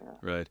 Right, You know?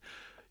 right.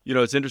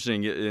 It's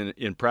interesting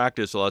in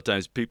practice. A lot of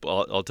times,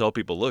 I'll tell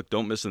people, look,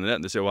 don't miss in the net,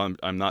 and they say, well,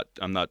 I'm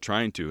not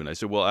trying to. And I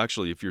said, well,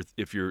 actually,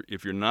 if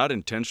you're not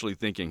intentionally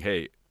thinking,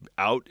 hey,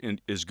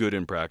 is good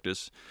in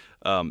practice,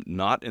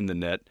 not in the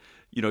net,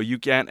 you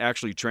can't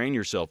actually train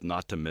yourself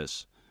not to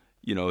miss.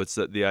 It's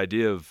the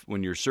idea of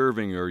when you're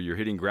serving or you're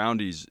hitting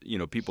groundies,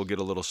 people get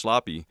a little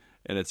sloppy.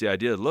 And it's the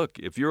idea, look,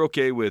 if you're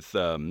okay with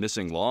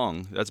missing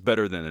long, that's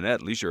better than a net.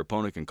 At least your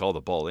opponent can call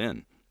the ball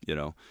in,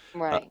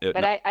 Right.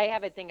 But Not, I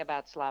have a thing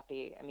about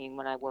sloppy. I mean,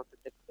 when I work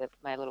with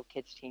my little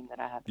kids team that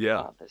I have at the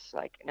yeah, club, it's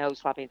like, no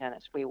sloppy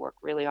tennis. We work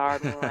really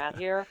hard when we're out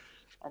here,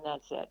 and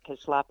that's it.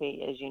 Because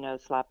sloppy, as you know,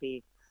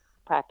 sloppy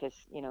practice,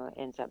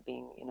 ends up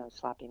being,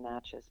 sloppy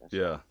matches and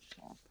yeah. stuff.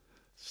 So.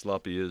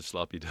 Sloppy is,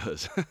 sloppy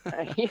does.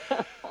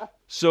 Yeah.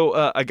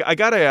 So I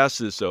got to ask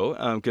this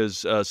though,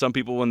 because some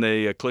people when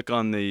they click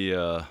on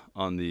the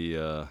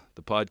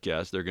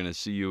podcast, they're going to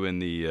see you in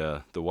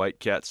the white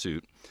cat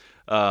suit.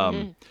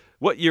 Hmm.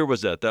 What year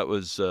was that? That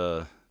was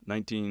 85.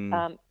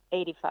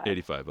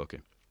 1985. Okay.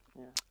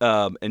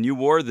 Yeah. And you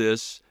wore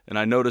this, and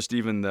I noticed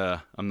even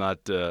I'm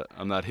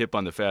not hip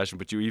on the fashion,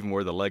 but you even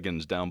wore the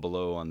leggings down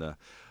below on the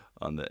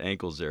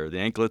ankles there, the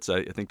anklets.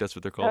 I think that's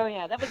what they're called. Oh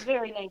yeah, that was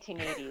very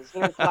 1980s,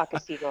 very flock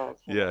of seagulls.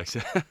 Yeah.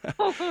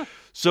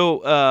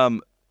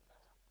 So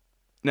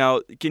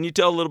now, can you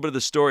tell a little bit of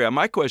the story?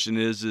 My question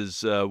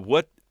is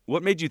what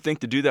made you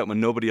think to do that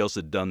when nobody else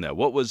had done that?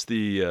 What was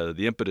the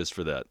impetus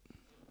for that?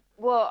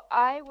 Well,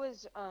 I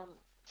was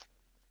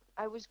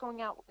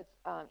going out with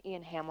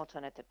Ian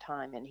Hamilton at the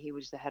time, and he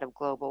was the head of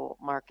global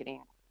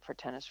marketing for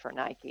tennis for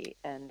Nike,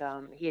 and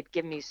he had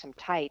given me some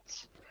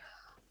tights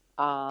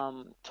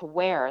to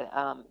wear.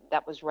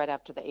 That was right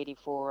after the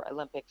 '84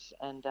 Olympics,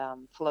 and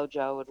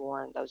FloJo had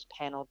worn those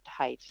paneled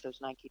tights, those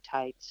Nike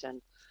tights,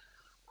 and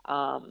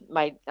I'm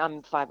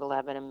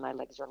 5'11" and my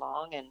legs are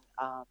long,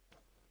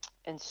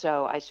 and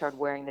so I started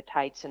wearing the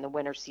tights in the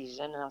winter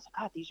season, and I was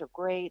like, God, these are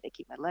great. They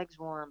keep my legs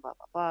warm, blah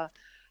blah blah,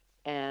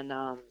 and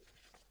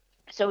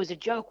so it was a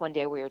joke. One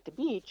day we were at the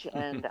beach,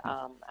 and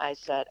I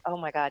said, "Oh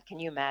my God, can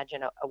you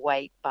imagine a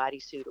white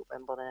bodysuit at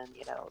Wimbledon?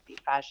 It'd be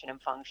fashion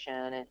and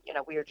function." And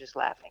we were just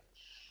laughing.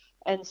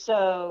 And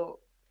so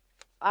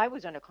I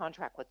was under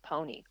contract with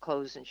Pony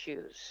Clothes and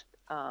Shoes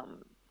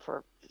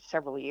for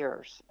several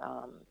years,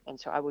 and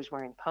so I was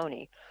wearing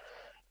Pony,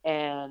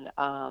 and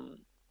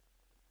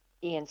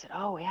Ian said,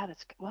 "Oh yeah,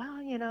 that's well,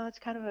 it's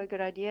kind of a good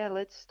idea.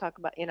 Let's talk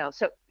about,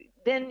 So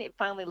then it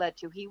finally led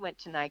to he went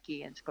to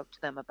Nike and spoke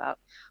to them about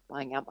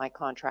buying out my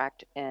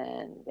contract,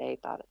 and they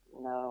thought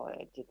no,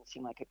 it didn't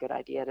seem like a good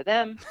idea to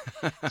them.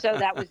 So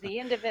that was the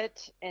end of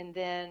it. And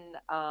then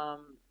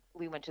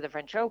we went to the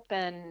French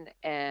Open,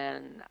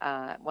 and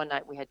one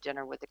night we had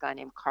dinner with a guy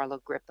named Carlo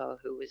Grippo,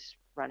 who was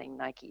running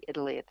Nike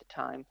Italy at the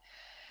time,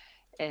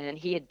 and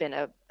he had been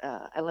a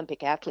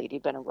Olympic athlete.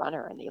 He'd been a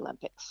runner in the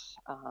Olympics.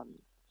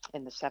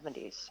 In the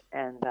 70s.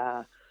 And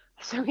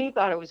so he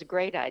thought it was a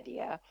great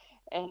idea.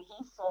 And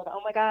he said,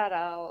 "Oh my God,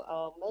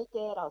 I'll make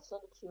it. I'll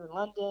send it to you in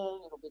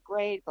London. It'll be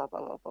great, blah,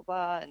 blah, blah, blah,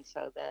 blah." And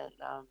so then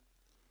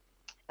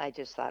I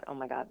just thought, oh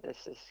my God,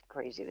 this is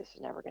crazy. This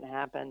is never going to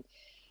happen.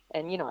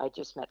 And, I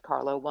just met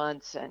Carlo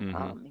once, and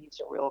he's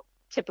a real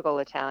typical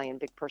Italian,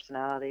 big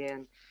personality.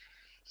 And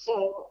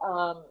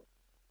so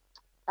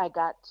I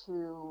got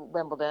to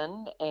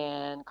Wimbledon,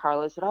 and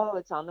Carlo said, "Oh,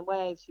 it's on the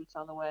way. Suit's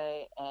on the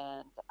way."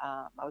 And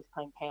I was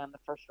playing Pam the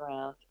first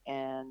round,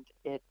 and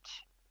it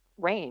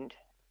rained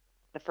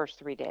the first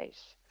 3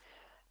 days.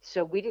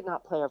 So we did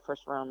not play our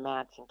first round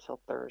match until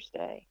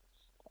Thursday.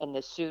 And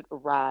the suit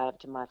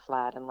arrived to my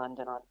flat in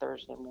London on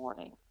Thursday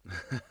morning.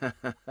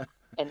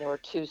 And there were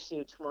two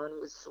suits. One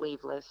was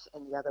sleeveless,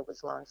 and the other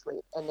was long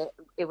sleeve. And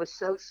it was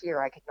so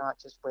sheer I could not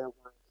just wear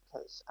one,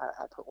 because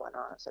I put one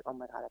on. I was like, oh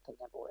my God, I could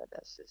never wear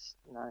this. It's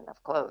not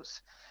enough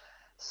clothes.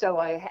 So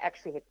I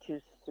actually had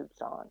two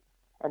suits on.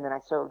 And then I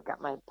sort of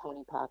got my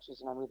Pony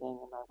patches and everything,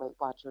 and my Weight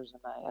Watchers,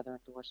 and my other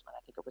endorsement.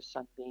 I think it was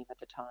Sunbeam at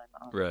the time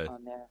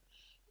on there.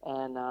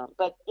 And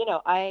but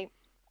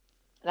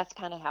that's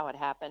kind of how it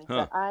happened.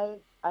 Huh. But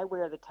I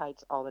wear the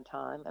tights all the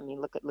time. I mean,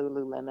 look at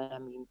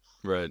Lululemon.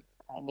 Right.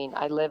 I mean,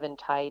 I live in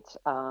tights.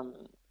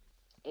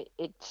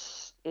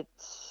 It's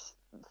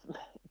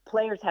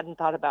players hadn't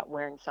thought about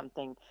wearing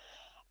something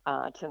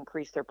to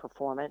increase their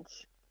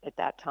performance at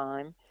that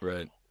time.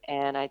 Right.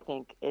 And I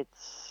think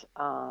it's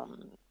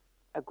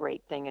a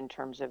great thing in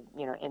terms of,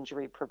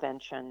 injury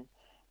prevention,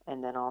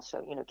 and then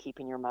also,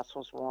 keeping your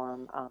muscles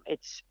warm.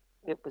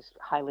 It was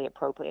highly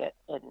appropriate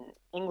in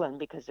England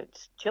because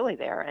it's chilly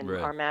there, and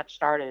Right. our match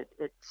started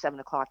at 7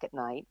 o'clock at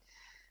night,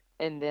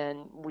 and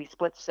then we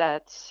split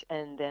sets,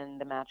 and then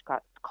the match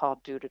got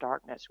called due to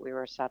darkness. We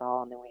were a set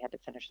all, and then we had to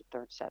finish the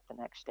third set the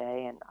next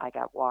day, and I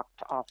got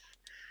walked off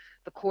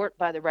the court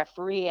by the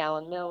referee,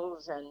 Alan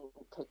Mills, and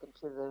taken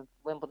to the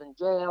Wimbledon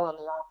jail in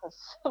the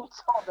office and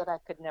told that I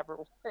could never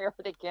wear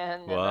it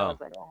again. Wow. And I was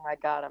like, oh my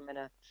God, I'm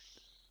gonna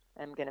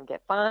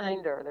get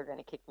fined, or they're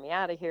gonna kick me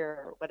out of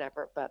here, or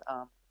whatever. But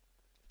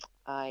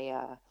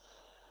I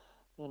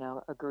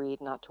agreed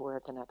not to wear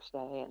it the next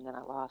day, and then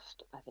I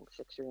lost, I think,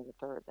 6-3 in the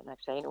third the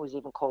next day, and it was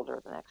even colder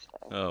the next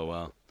day. Oh,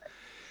 wow.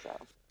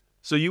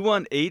 So you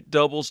won 8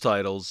 doubles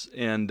titles,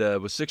 and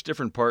with 6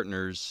 different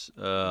partners.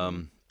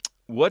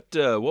 What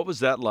was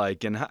that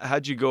like, and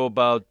how'd you go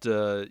about?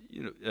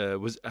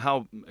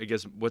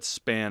 What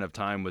span of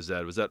time was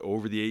that? Was that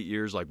over the 8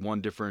 years, like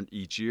one different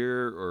each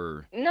year,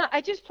 or? No,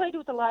 I just played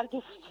with a lot of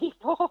different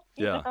people.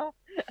 Yeah.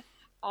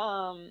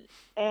 And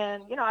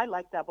I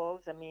like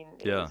doubles. I mean,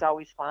 it was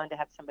always fun to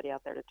have somebody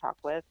out there to talk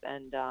with,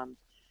 and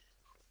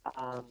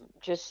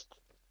just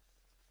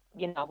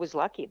I was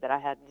lucky that I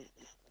had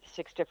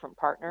 6 different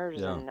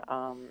partners, and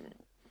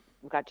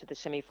got to the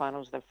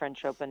semifinals of the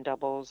French Open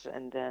doubles,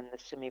 and then the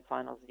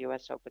semifinals of the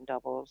U.S. Open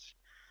doubles.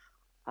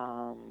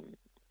 And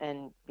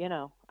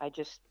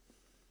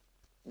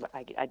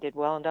I did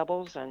well in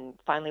doubles, and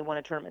finally won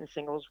a tournament in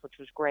singles, which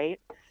was great.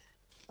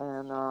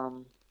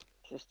 And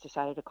just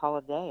decided to call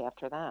it a day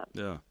after that.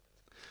 Yeah.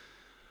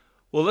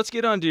 Well, let's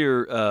get on to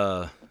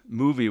your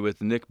movie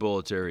with Nick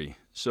Bollettieri.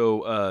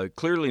 So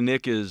clearly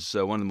Nick is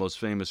one of the most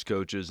famous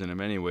coaches, and in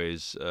many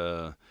ways,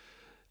 though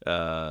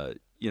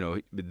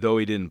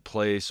he didn't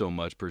play so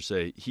much per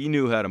se, he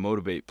knew how to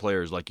motivate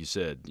players, like you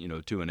said,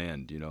 to an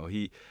end.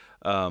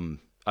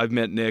 I've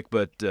met Nick,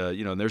 but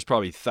there's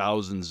probably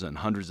thousands and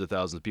hundreds of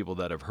thousands of people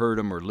that have heard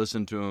him or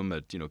listened to him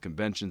at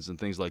conventions and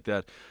things like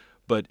that.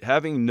 But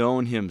having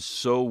known him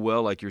so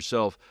well, like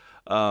yourself,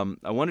 I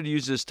wanted to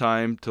use this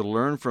time to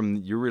learn from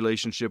your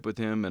relationship with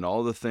him and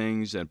all the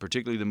things, and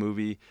particularly the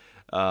movie,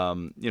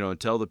 and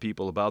tell the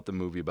people about the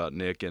movie, about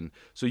Nick. And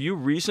so you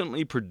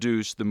recently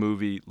produced the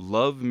movie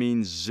Love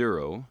Means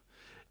Zero.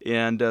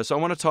 And so I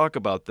want to talk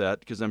about that,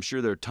 because I'm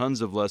sure there are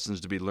tons of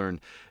lessons to be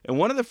learned. And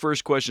one of the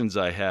first questions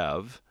I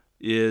have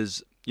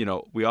is,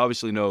 we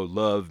obviously know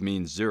love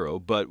means zero,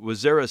 but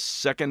was there a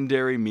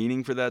secondary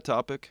meaning for that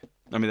topic?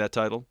 I mean, that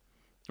title?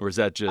 Or is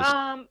that just...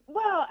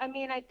 Well, I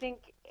mean, I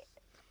think,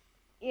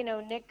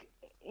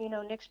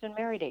 Nick's been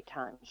married 8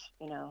 times,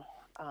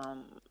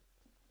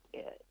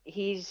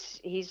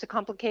 he's a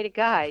complicated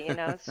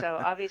guy,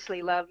 so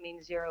obviously love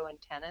means zero in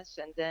tennis.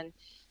 And then,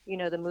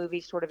 the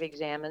movie sort of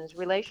examines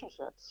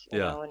relationships,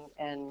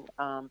 and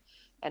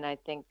I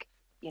think,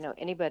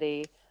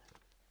 anybody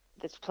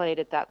that's played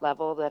at that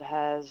level, that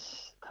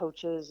has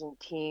coaches and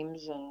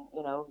teams, and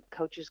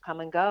coaches come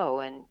and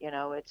go, and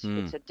Hmm.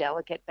 it's a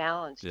delicate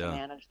balance to Yeah.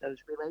 manage those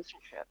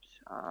relationships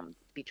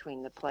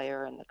between the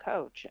player and the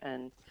coach.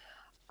 And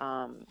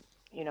um,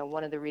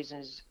 one of the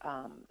reasons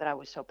that I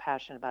was so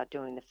passionate about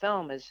doing the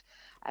film is,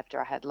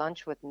 after I had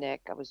lunch with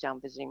Nick, I was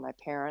down visiting my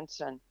parents,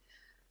 and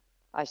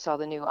I saw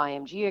the new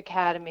IMG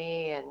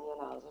Academy, and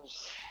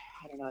there's,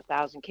 I don't know,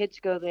 1,000 kids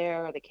go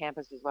there. The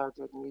campus is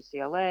larger than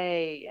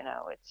UCLA.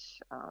 It's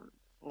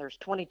there's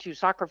 22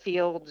 soccer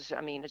fields.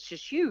 I mean, it's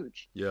just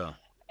huge. Yeah.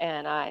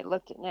 And I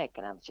looked at Nick,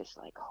 and I was just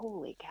like,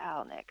 "Holy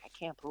cow, Nick! I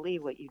can't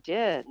believe what you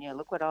did.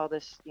 Look what all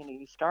this,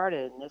 you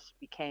started, and this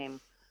became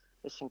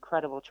this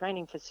incredible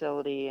training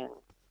facility." And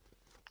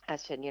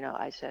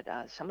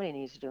somebody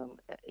needs to do,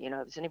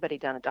 has anybody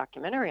done a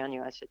documentary on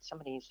you? I said,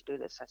 somebody needs to do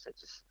this. I said,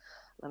 just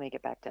let me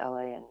get back to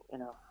LA,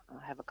 and, I'll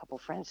have a couple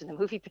friends in the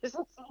movie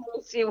business, and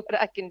we'll see what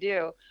I can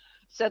do.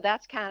 So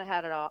that's kind of how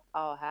it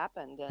all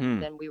happened. And Hmm.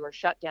 then we were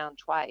shut down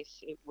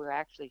twice. We were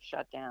actually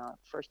shut down.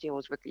 First deal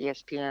was with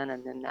ESPN,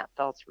 and then that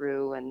fell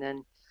through. And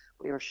then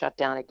we were shut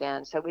down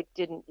again. So we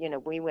didn't,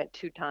 we went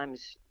 2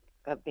 times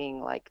of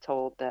being like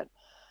told that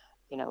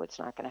it's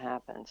not going to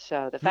happen.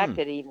 So the Hmm. fact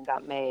that it even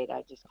got made,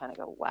 I just kind of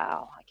go,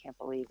 wow, I can't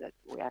believe that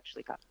we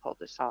actually got to pull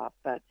this off.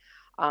 But,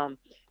 um,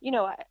 you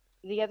know,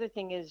 the other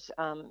thing is,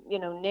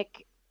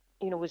 Nick,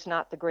 was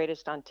not the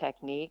greatest on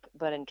technique,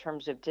 but in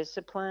terms of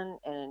discipline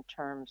and in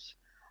terms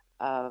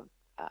of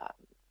uh,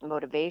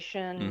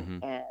 motivation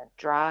Mm-hmm. and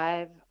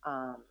drive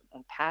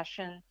and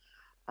passion,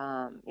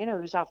 he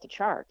was off the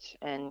charts.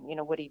 And,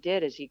 what he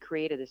did is he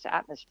created this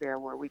atmosphere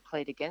where we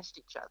played against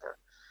each other.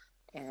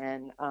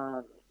 And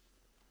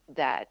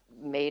that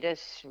made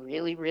us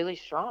really, really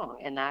strong.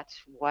 And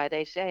that's why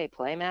they say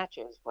play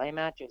matches,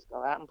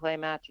 go out and play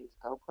matches,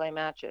 go play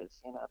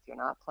matches. If you're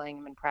not playing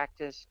them in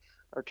practice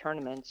or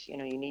tournaments, you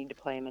need to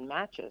play them in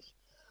matches.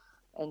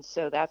 And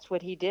so that's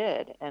what he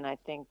did. And I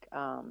think,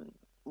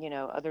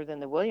 other than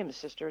the Williams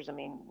sisters, I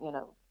mean,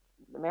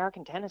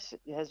 American tennis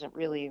hasn't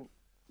really,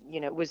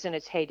 it was in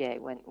its heyday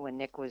when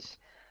Nick was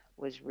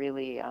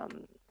really,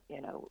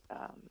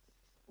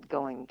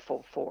 going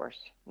full force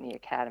in the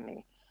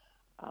academy.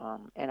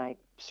 And I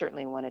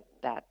certainly wanted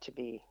that to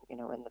be, in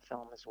the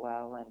film as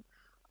well. And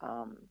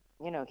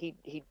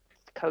he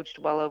coached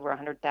well over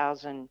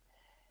 100,000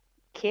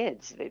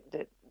 kids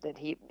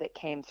that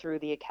came through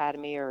the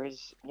academy, or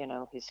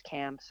his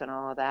camps and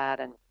all of that.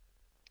 And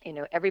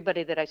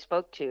everybody that I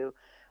spoke to,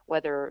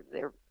 whether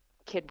their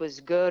kid was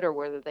good or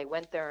whether they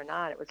went there or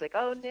not, it was like,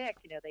 oh, Nick,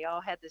 they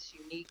all had this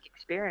unique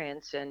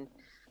experience. And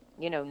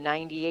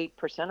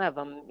 98% of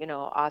them,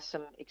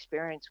 awesome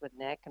experience with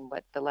Nick and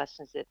what the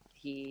lessons that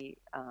he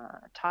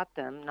taught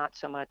them, not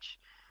so much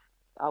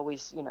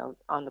always,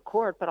 on the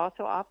court, but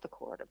also off the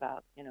court,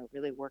 about,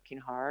 really working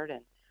hard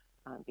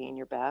and being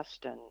your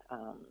best, and,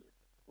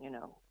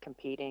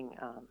 competing,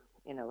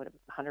 at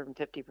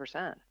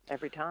 150%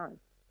 every time.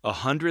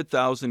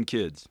 100,000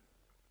 kids.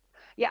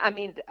 Yeah, I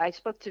mean, I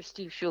spoke to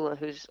Steve Shula,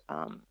 who's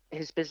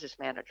his business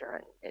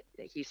manager,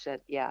 and he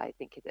said, yeah, I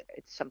think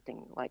it's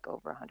something like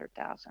over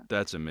 100,000.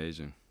 That's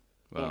amazing.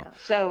 Wow. Yeah.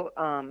 So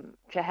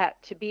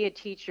to be a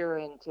teacher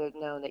and to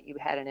know that you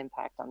had an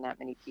impact on that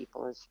many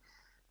people is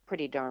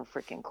pretty darn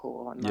freaking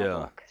cool in my Yeah.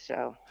 book.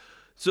 So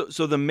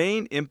So the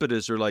main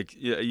impetus, or like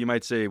you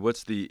might say,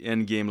 what's the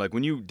end game? Like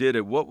when you did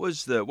it, what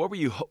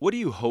do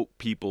you hope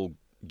people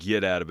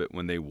get out of it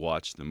when they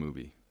watch the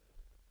movie?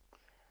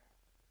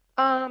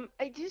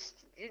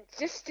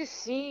 just to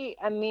see,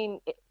 I mean,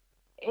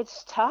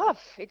 it's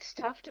tough. It's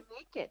tough to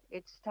make it.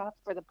 It's tough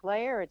for the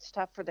player. It's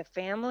tough for the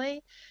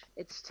family.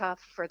 It's tough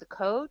for the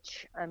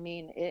coach. I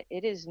mean,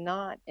 it is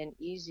not an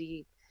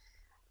easy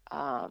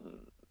um,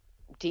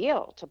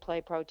 deal to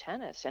play pro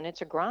tennis, and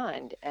it's a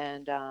grind.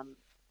 And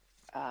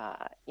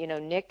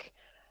Nick,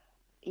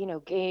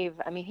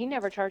 I mean, he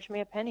never charged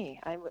me a penny.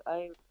 I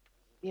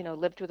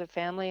lived with a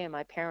family, and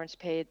my parents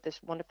paid this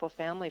wonderful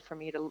family for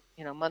me to,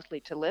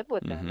 monthly to live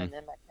with them. Mm-hmm. And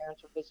then my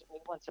parents would visit me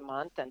once a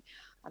month. And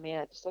I mean,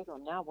 I'd say to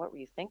them, now, what were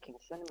you thinking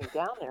sending me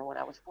down there when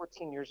I was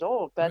 14 years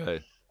old? But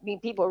Right. I mean,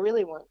 people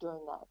really weren't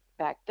doing that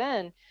back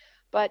then.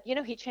 But,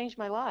 he changed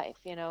my life,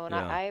 and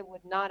Yeah. I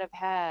would not have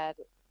had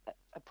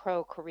a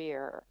pro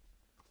career.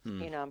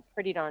 Hmm. I'm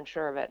pretty darn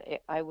sure of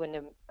it. I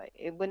wouldn't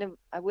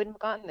have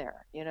gotten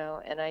there,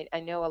 and I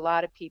know a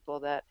lot of people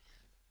that,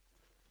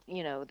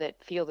 that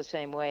feel the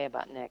same way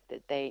about Nick,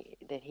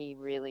 that he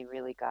really,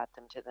 really got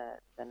them to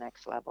the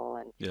next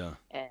level. Yeah.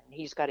 And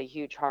he's got a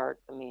huge heart.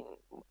 I mean,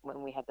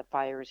 when we had the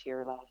fires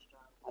here last year,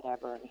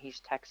 whatever, and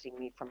he's texting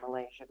me from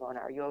Malaysia going,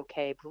 "Are you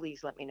okay?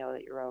 Please let me know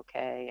that you're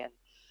okay." And,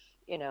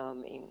 I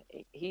mean,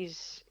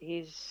 he's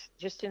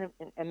just an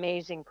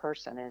amazing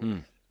person. And Hmm.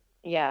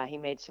 yeah, he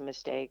made some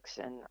mistakes,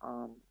 and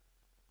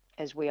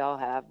as we all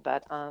have,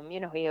 but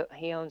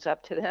he owns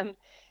up to them.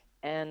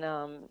 And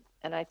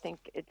I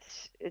think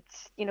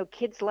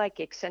kids like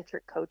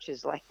eccentric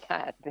coaches like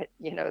that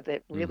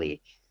Mm-hmm.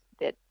 really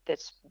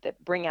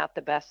that bring out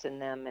the best in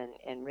them,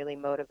 and really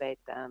motivate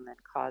them and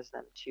cause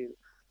them to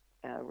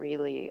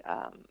really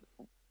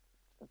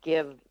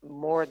give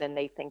more than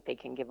they think they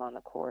can give on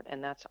the court,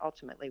 and that's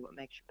ultimately what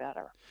makes you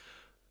better.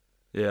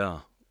 Yeah.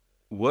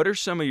 What are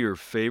some of your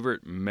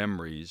favorite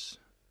memories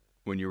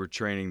when you were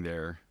training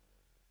there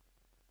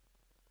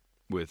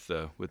with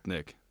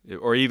Nick,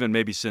 or even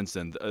maybe since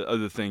then,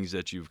 other things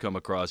that you've come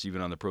across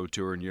even on the pro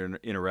tour and your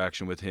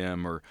interaction with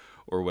him or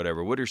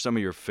whatever? What are some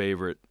of your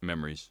favorite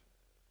memories?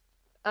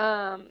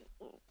 Um,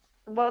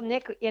 well,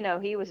 Nick,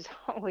 he was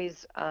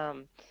always,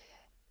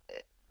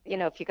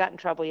 if you got in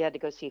trouble, you had to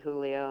go see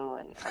Julio.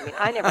 And I mean,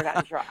 I never got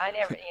in trouble. I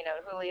never,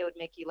 Julio would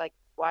make you like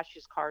wash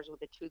his cars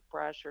with a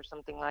toothbrush or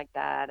something like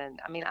that. And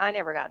I mean, I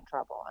never got in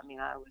trouble. I mean,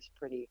 I was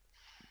pretty,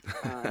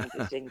 I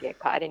just didn't get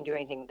caught. I didn't do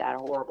anything that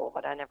horrible,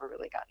 but I never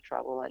really got in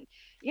trouble. And,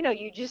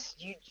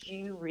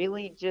 you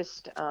really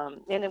just,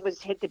 and it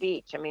was hit the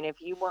beach. I mean,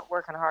 if you weren't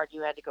working hard,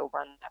 you had to go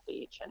run that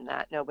beach, and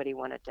that nobody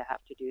wanted to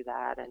have to do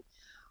that. And,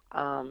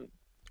 um,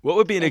 What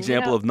would be an and,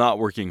 example of not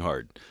working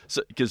hard?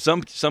 Because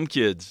some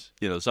kids,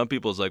 some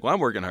people's like, well, I'm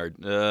working hard.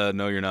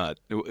 No, you're not.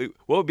 What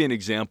would be an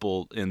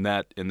example in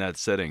that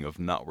setting of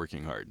not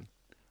working hard?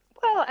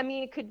 well, I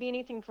mean, it could be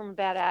anything from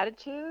bad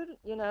attitude,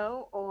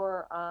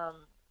 or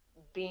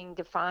being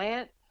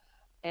defiant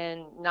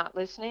and not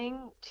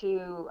listening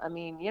to, I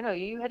mean,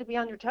 you had to be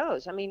on your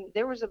toes. I mean,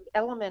 there was an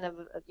element of,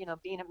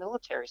 being a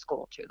military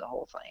school to the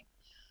whole thing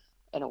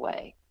in a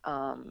way.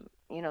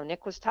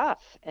 Nick was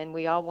tough and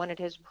we all wanted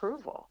his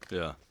approval.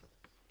 Yeah.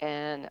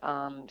 And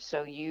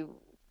so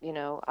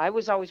I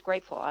was always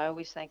grateful. I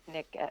always thanked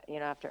Nick,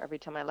 after every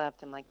time I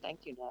left. I'm like,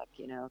 thank you,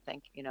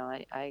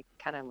 Nick. I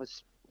kind of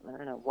was, I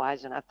don't know,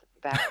 wise enough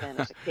back then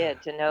as a kid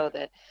to know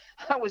that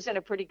I was in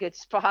a pretty good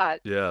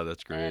spot. Yeah,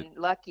 that's great. And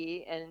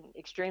lucky and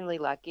extremely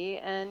lucky.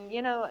 And,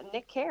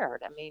 Nick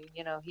cared. I mean,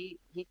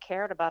 he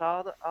cared about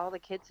all the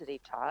kids that he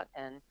taught.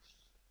 And,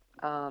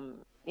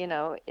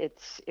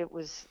 it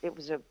was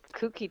a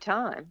kooky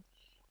time,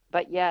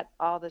 but yet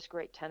all this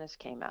great tennis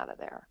came out of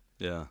there.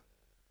 Yeah.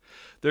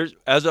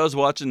 As I was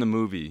watching the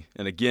movie,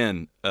 and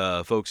again,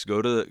 folks,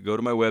 go to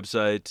my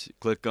website,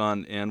 click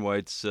on Ann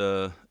White's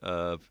to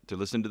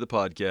listen to the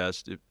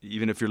podcast,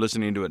 even if you're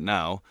listening to it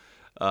now.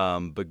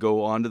 But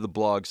go onto the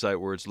blog site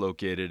where it's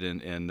located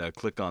and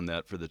click on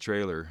that for the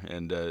trailer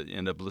and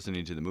end up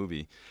listening to the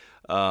movie.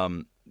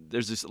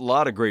 There's a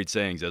lot of great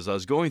sayings as I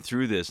was going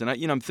through this, and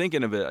I'm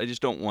thinking of it. I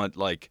just don't want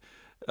like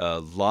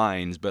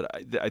lines, but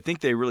I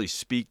think they really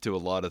speak to a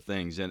lot of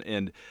things.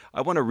 And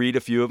I want to read a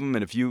few of them,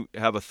 and if you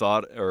have a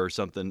thought or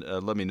something,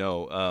 let me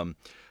know.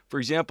 For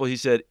example, he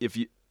said,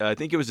 I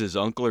think it was his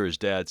uncle or his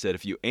dad said,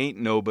 if you ain't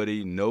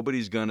nobody,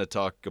 nobody's going to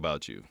talk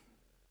about you.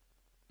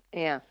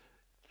 Yeah.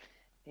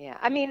 Yeah.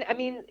 I mean,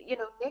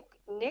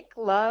 Nick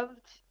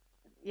loved,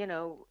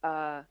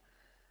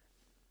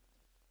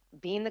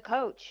 being the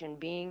coach and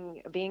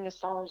being a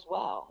star as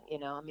well.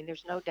 I mean,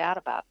 there's no doubt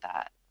about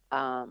that.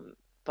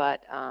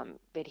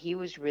 But he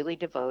was really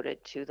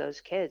devoted to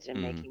those kids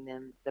and making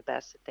them the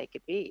best that they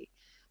could be.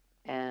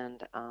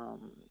 And,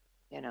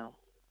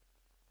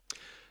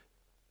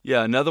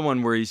 Yeah, another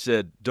one where he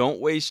said, don't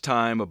waste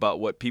time about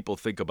what people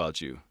think about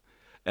you.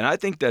 And I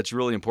think that's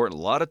really important.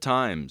 A lot of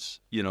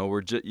times,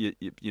 we're just,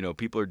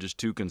 people are just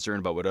too concerned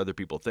about what other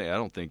people think. I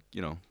don't think,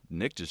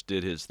 Nick just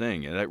did his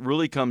thing. And it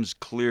really comes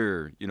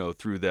clear,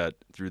 through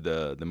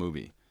the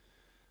movie.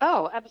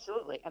 Oh,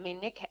 absolutely. I mean,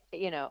 Nick,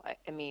 he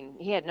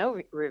had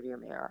no rearview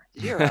mirror,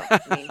 zero.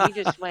 I mean, he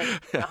just went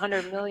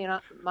 100 million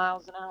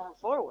miles an hour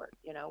forward,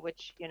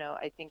 which,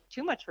 I think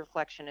too much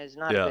reflection is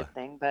not a good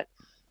thing, but,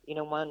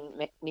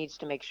 one needs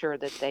to make sure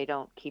that they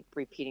don't keep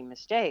repeating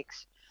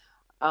mistakes.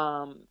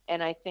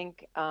 And I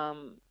think,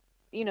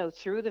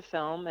 through the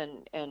film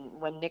and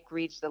when Nick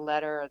reads the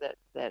letter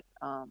that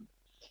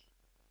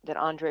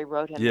Andre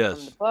wrote him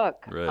from the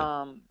book,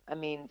 right. I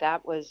mean,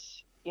 that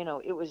was,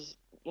 it was,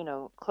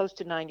 close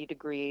to 90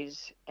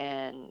 degrees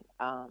and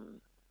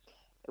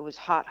it was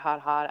hot.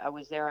 I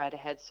was there, I had a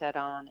headset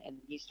on and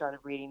he started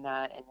reading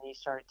that and he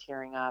started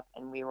tearing up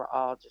and we were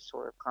all just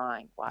sort of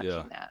crying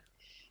watching that.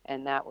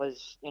 And that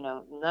was,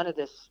 none of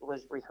this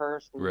was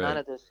rehearsed. Right. None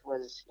of this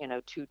was,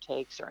 two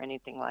takes or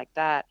anything like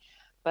that.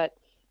 But,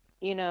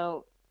 he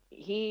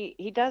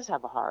does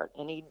have a heart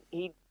and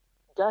he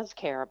does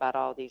care about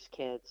all these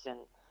kids. And,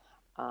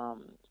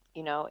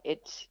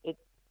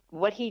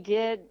 what he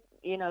did,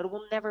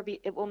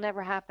 it will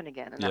never happen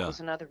again. And that was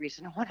another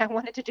reason why I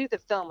wanted to do the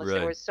film was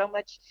there was so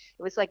much,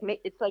 it's like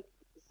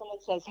someone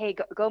says, hey,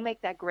 go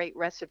make that great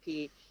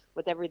recipe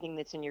with everything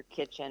that's in your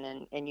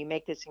kitchen and you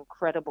make this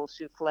incredible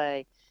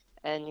souffle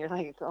and you're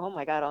like, oh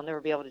my God, I'll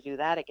never be able to do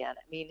that again.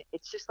 I mean,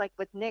 it's just like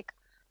with Nick,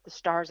 the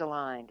stars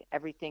aligned,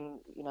 everything,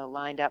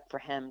 lined up for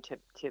him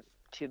to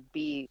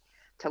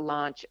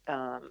launch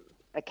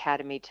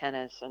Academy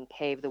Tennis and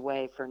pave the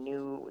way for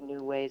new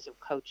ways of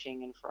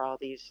coaching and for all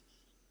these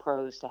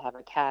pros to have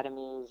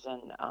academies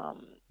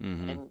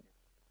and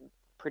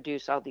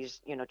produce all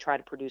these, try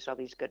to produce all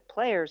these good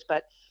players.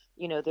 But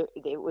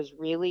it was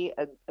really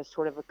a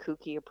sort of a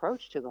kooky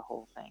approach to the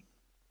whole thing.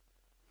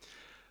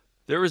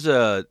 There's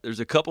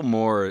a couple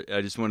more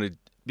I just wanted,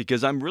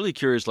 because I'm really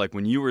curious, like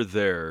when you were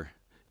there,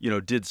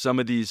 did some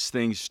of these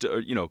things,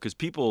 because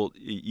people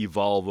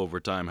evolve over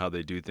time how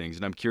they do things,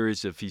 and I'm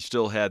curious if he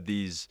still had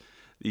these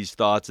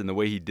thoughts and the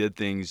way he did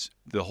things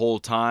the whole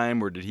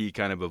time, or did he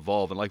kind of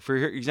evolve? And like for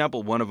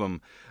example, one of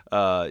them,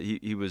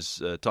 he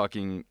was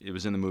talking. It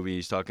was in the movie.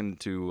 He's talking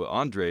to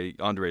Andre.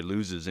 Andre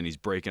loses and he's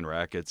breaking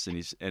rackets and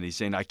he's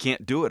saying, "I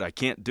can't do it. I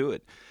can't do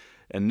it."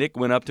 And Nick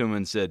went up to him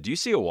and said, "Do you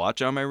see a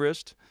watch on my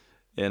wrist?"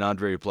 And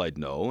Andre replied,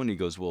 "No." And he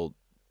goes, "Well,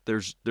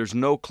 there's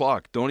no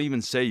clock. Don't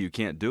even say you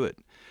can't do it."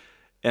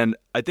 And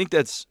I think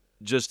that's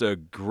just a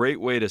great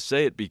way to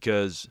say it,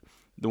 because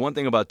the one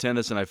thing about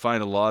tennis, and I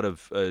find a lot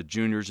of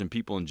juniors and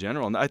people in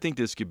general, and I think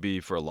this could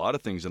be for a lot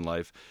of things in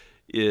life,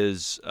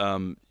 is,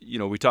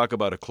 we talk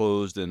about a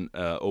closed and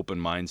open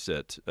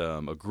mindset,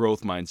 a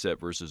growth mindset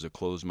versus a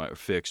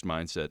fixed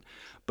mindset.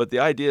 But the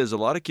idea is a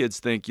lot of kids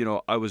think,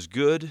 I was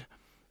good,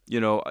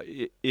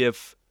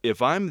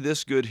 if I'm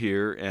this good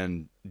here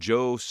and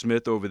Joe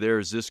Smith over there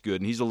is this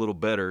good and he's a little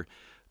better,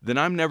 then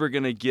I'm never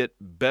going to get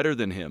better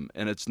than him.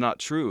 And it's not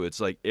true. It's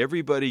like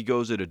everybody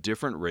goes at a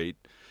different rate.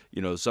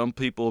 Some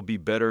people will be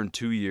better in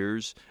 2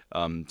 years.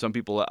 Some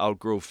people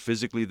outgrow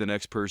physically the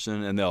next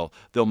person, and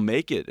they'll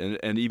make it.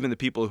 And even the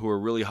people who are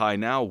really high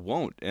now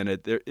won't.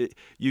 And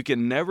you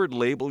can never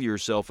label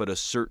yourself at a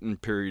certain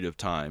period of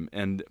time.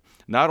 And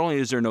not only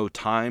is there no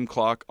time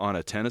clock on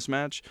a tennis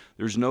match,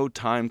 there's no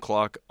time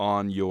clock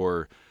on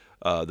your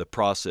the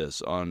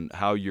process on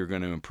how you're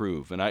going to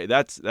improve. And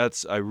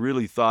I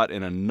really thought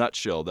in a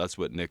nutshell that's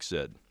what Nick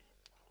said.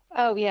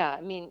 Oh yeah,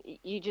 I mean,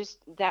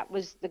 that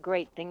was the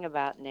great thing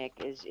about Nick,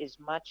 is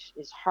much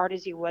as hard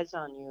as he was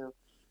on you,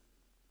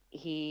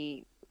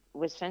 he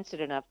was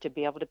sensitive enough to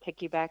be able to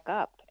pick you back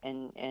up,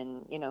 and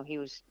he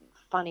was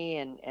funny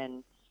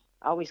and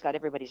always got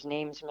everybody's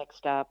names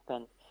mixed up,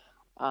 and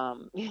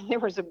there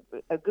was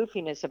a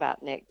goofiness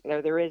about Nick,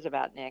 or there is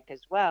about Nick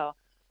as well,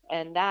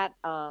 and that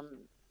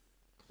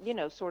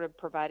sort of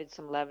provided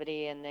some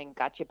levity and then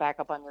got you back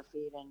up on your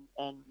feet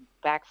and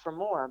back for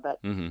more.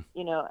 But, Mm-hmm.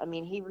 I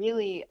mean, he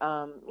really,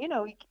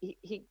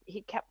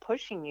 he kept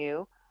pushing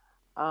you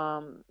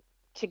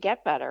to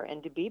get better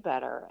and to be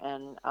better.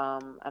 And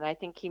I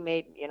think he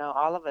made,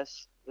 all of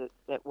us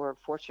that were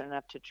fortunate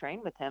enough to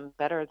train with him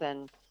better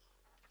than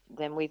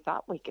we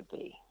thought we could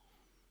be.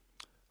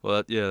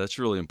 Well, yeah, that's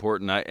really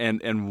important.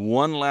 And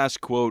one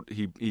last quote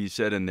he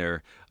said in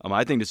there,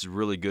 I think this is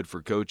really good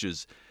for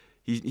coaches.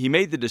 He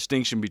made the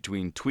distinction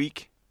between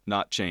tweak,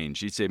 not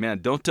change. He'd say, man,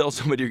 don't tell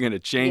somebody you're going to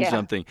change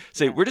something.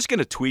 Say, we're just going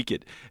to tweak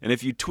it. And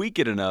if you tweak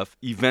it enough,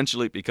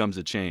 eventually it becomes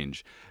a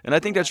change. And I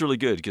think that's really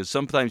good, because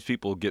sometimes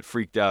people get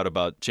freaked out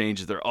about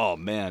changes. They're, oh,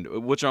 man,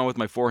 what's wrong with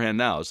my forehand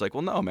now? It's like,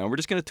 well, no, man, we're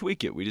just going to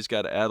tweak it. We just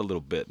got to add a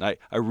little bit. And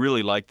I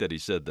really like that he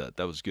said that.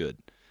 That was good.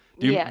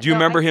 Do you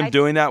remember him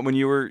doing that when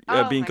you were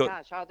being coached? Oh,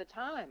 my gosh,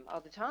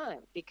 all the time.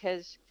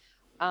 Because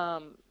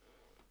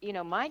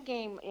my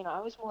game,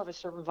 I was more of a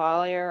serve and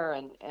volleyer,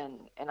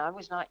 and I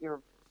was not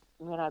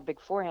not a big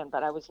forehand,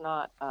 but I was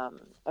not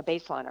a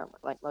baseliner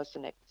like most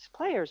of Nick's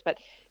players. But,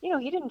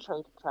 he didn't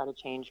try to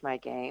change my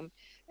game.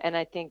 And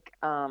I think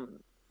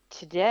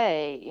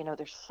today,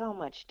 there's so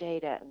much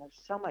data and there's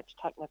so much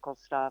technical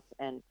stuff,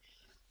 and,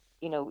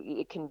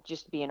 it can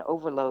just be an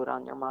overload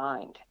on your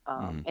mind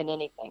and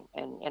anything.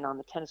 And on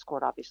the tennis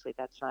court, obviously,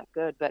 that's not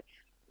good. But,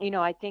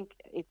 I think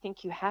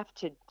you have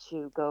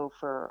to go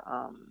for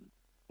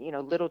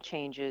little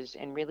changes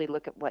and really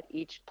look at what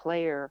each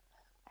player,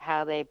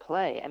 how they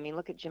play. I mean,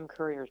 look at Jim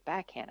Courier's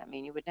backhand. I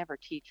mean, you would never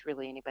teach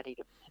really anybody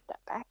to hit that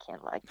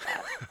backhand like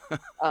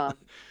that.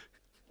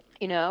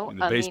 In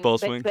the baseball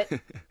swing. But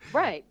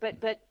right,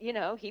 but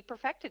he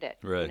perfected it.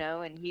 Right.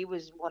 And he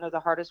was one of the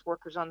hardest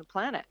workers on the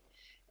planet,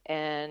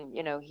 and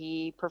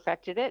he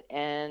perfected it,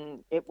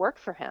 and it worked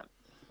for him.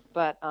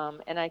 But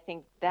and I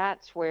think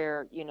that's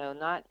where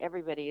not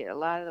everybody, a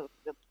lot of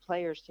the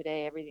players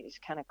today, everything is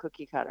kind of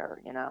cookie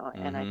cutter, and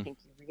I think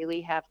you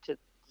really have to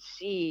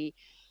see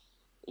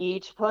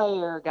each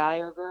player, guy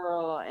or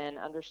girl, and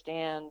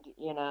understand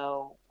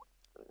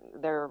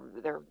their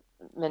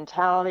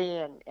mentality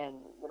and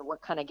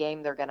what kind of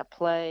game they're going to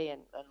play,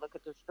 and look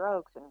at their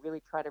strokes and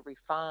really try to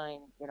refine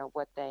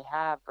what they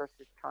have,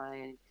 versus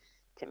trying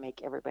to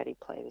make everybody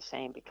play the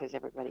same, because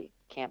everybody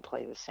can't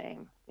play the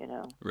same.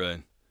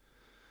 Right.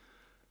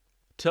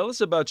 Tell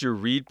us about your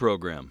read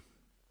program.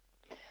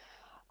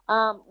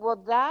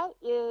 Well, that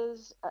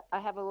is, I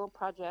have a little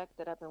project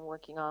that I've been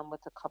working on with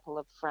a couple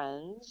of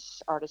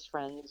friends, artist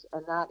friends,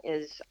 and that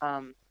is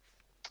an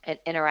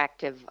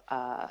interactive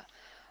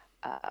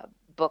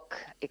book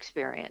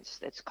experience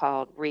that's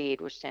called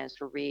READ, which stands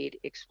for Read,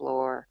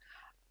 Explore,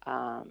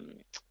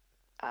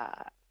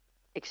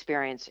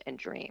 Experience, and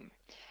Dream.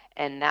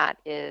 And that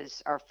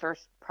is, our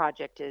first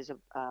project is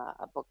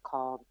a book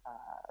called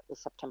The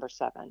September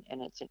 7,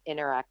 and it's an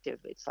interactive,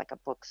 it's like a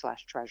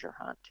book/treasure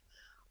hunt,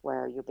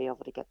 where you'll be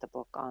able to get the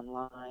book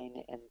online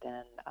and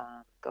then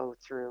go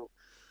through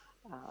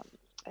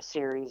a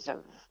series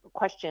of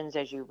questions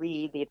as you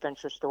read the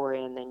adventure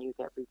story, and then you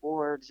get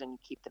rewards and you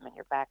keep them in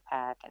your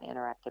backpack, and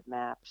interactive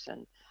maps.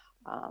 And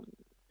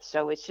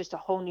so it's just a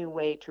whole new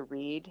way to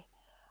read,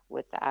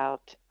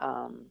 without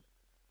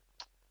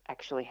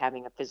actually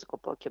having a physical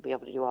book. You'll be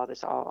able to do all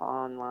this all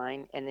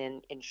online and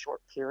then in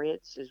short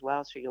periods as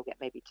well. So you'll get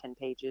maybe 10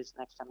 pages.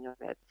 Next time you'll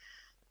get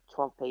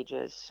 12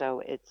 pages.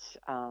 So it's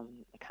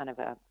kind of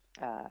uh,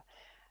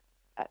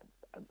 a,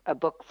 a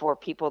book for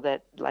people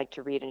that like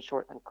to read in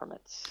short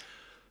increments.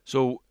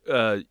 So,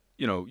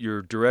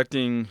 you're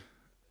directing,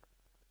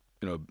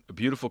 a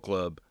beautiful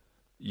club.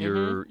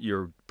 Mm-hmm.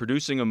 You're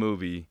producing a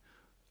movie,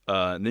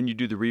 and then you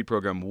do the read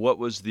program. What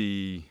was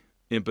the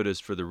impetus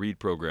for the read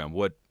program?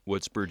 What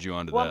spurred you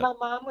onto Well, that? my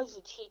mom was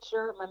a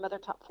teacher. My mother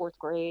taught fourth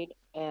grade,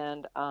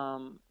 and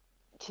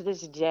to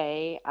this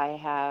day, I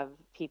have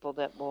people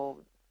that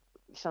will,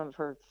 some of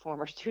her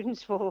former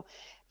students will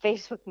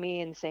Facebook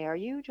me and say, "Are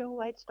you Joe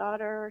White's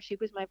daughter? She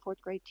was my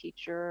fourth grade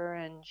teacher,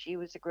 and she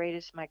was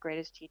my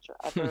greatest teacher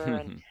ever."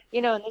 And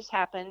and this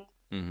happened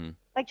Mm-hmm.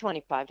 like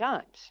 25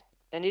 times,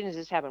 and it didn't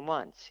just happen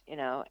once,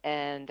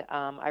 And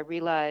I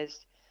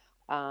realized,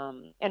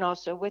 and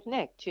also with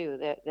Nick too,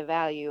 the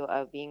value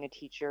of being a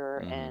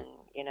teacher Mm-hmm. and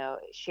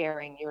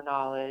sharing your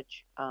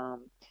knowledge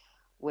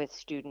with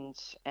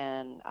students,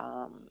 and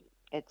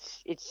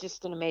it's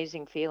just an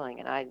amazing feeling,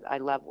 and I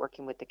love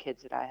working with the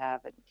kids that I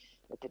have at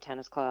the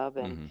tennis club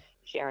and Mm-hmm.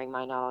 sharing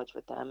my knowledge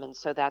with them, and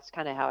so that's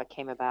kind of how it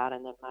came about.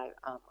 And then my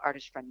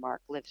artist friend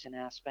Mark lives in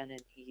Aspen,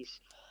 and he's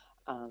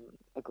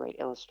a great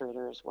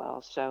illustrator as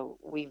well. So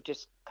we've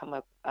just come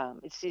up.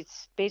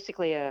 It's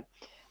basically a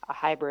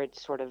hybrid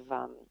sort of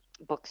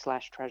book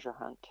slash treasure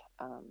hunt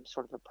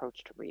sort of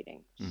approach to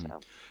reading. Mm-hmm. So.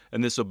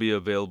 And this will be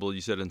available,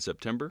 you said, in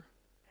September?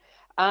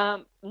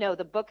 No,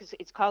 the book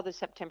it's called the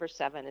September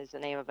 7 is the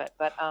name of it,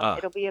 but Ah,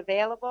 it'll be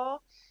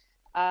available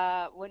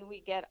when we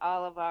get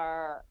all of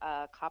our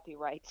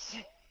copyrights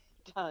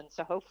done.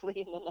 So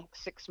hopefully in the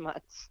next 6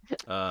 months.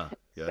 got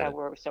So it.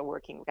 we're still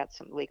working. We've got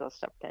some legal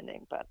stuff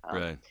pending, but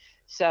Right.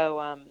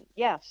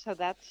 yeah. So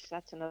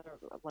that's another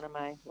one of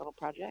my little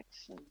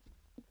projects.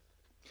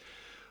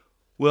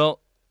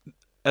 Well,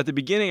 at the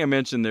beginning, I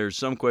mentioned there's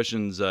some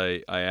questions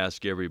I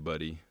ask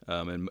everybody,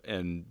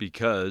 and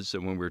because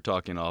and when we were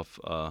talking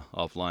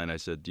offline, I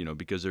said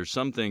because there's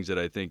some things that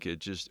I think it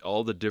just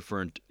all the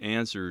different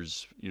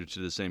answers to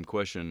the same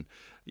question,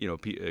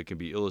 it can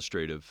be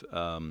illustrative.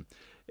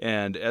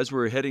 And as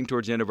we're heading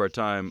towards the end of our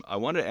time, I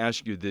want to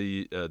ask you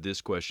this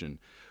question: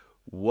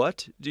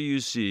 what do you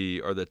see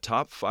are the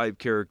top 5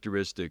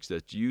 characteristics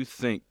that you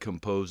think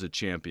compose a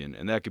champion?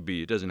 And that could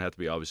be, it doesn't have to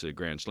be obviously a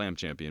Grand Slam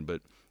champion,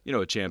 but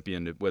a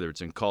champion, whether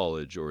it's in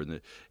college or in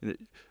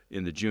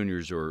the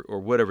juniors or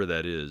whatever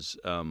that is.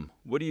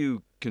 What do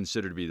you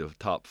consider to be the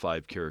top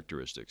 5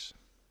 characteristics?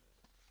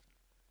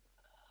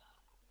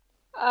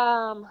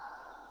 Um,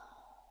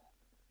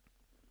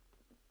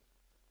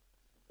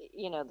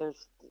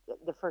 there's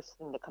the first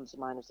thing that comes to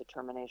mind is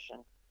determination.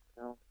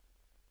 You know,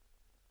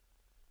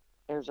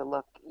 there's a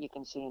look you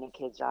can see in a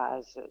kid's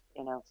eyes that,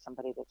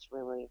 somebody that's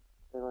really,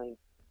 really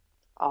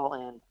all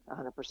in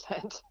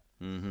 100%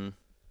 Mm-hmm.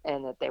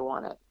 and that they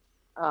want it.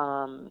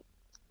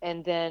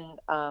 And then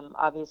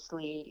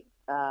obviously,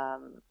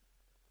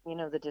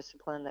 the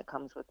discipline that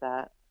comes with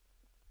that.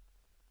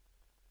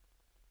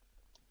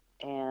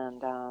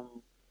 And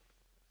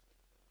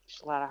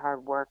just a lot of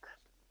hard work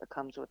that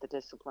comes with the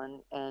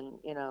discipline. And,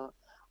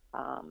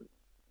 um,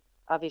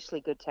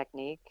 obviously good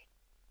technique.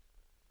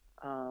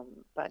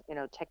 But,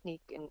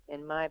 technique,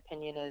 in my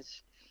opinion,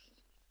 is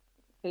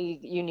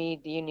you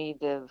need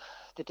the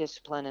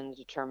discipline and the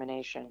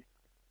determination,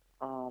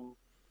 um,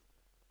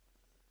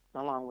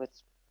 along with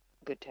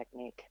good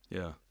technique.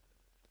 Yeah.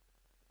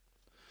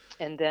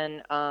 And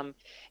then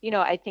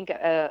I think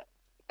a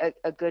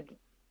good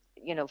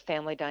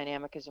family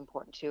dynamic is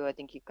important too. I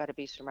think you've got to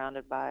be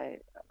surrounded by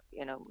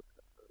a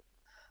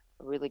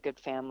really good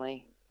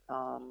family,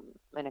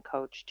 and a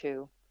coach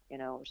too,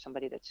 or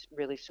somebody that's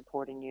really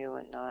supporting you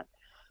and not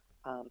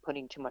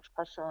putting too much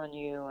pressure on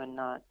you and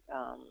not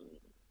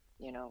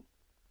you know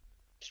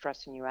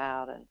stressing you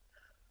out, and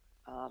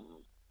um,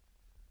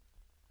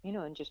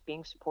 and just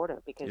being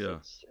supportive, because Yeah.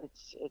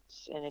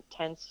 it's an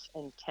intense.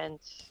 I'm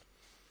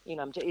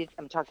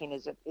talking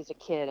as a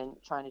kid and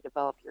trying to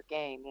develop your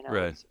game.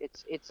 Right.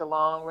 It's a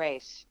long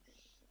race,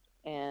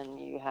 and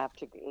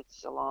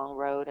it's a long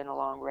road and a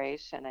long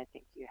race, and I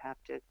think you have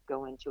to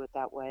go into it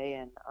that way,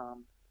 and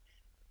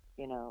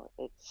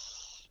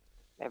it's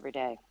every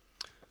day.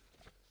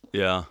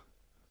 Yeah.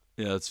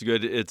 Yeah, it's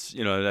good. It's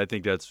and I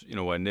think that's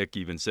why Nick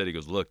even said, he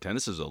goes, look,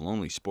 tennis is a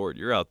lonely sport.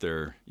 You're out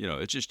there,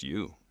 it's just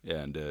you,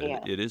 and Yeah.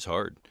 it is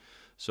hard.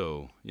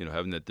 So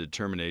having that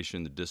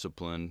determination, the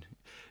discipline,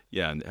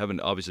 yeah, and having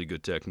obviously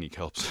good technique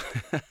helps.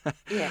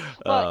 Yeah.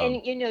 Well, um,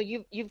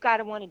 and you've got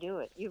to want to do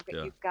it. yeah,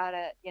 You've got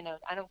to,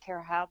 I don't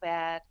care how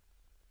bad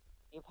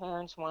your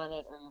parents want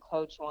it or your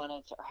coach want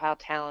it or how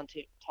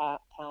talented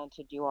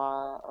you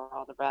are or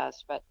all the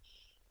rest, but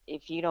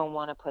if you don't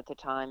want to put the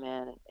time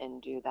in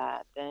and do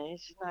that, then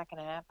it's just not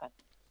going to happen.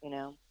 You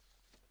know,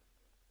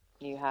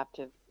 you have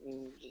to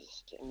you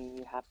just I mean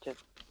you have to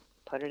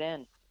put it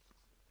in.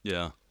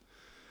 yeah.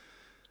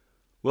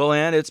 Well,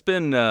 Ann, it's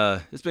been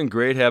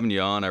great having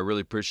you on. I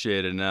really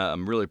appreciate it, and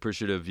I'm really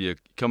appreciative of you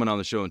coming on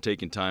the show and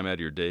taking time out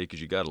of your day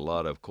because you got a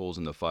lot of coals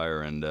in the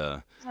fire, and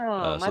Oh,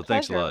 my so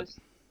thanks a pleasure. It lot. was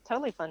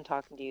totally fun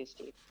talking to you,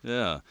 Steve.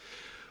 Yeah.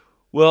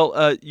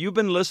 Well, you've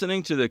been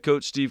listening to the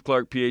Coach Steve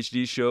Clark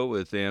PhD show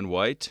with Ann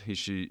White.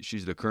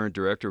 She's the current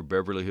director of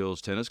Beverly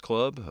Hills Tennis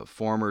Club, a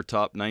former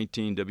top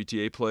 19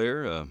 WTA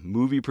player, a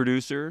movie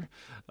producer,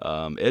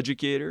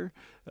 educator.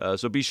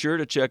 So be sure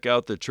to check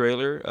out the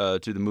trailer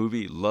to the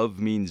movie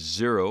Love Means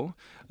Zero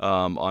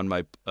on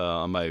my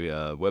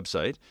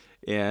website.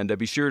 And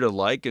be sure to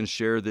like and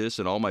share this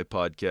and all my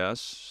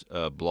podcasts,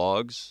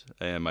 blogs,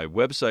 and my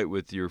website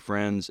with your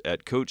friends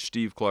at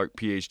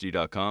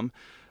CoachSteveClarkPhD.com.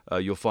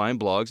 You'll find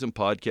blogs and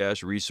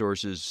podcasts,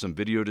 resources, some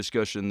video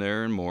discussion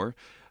there, and more.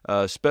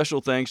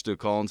 Special thanks to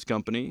Collins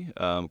Company,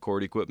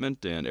 Cord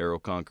Equipment, and Aero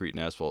Concrete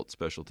and Asphalt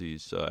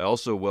Specialties. I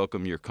also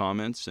welcome your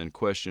comments and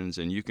questions,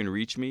 and you can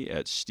reach me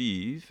at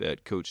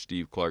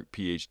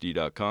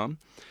steve@CoachSteveClarkPhD.com.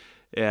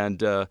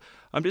 And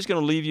I'm just going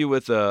to leave you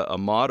with a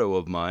motto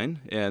of mine,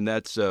 and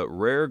that's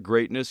rare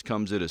greatness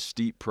comes at a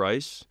steep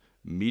price.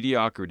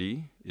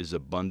 Mediocrity is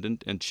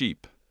abundant and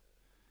cheap.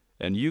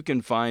 And you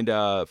can find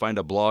a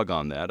blog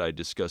on that. I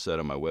discuss that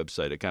on my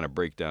website. I kind of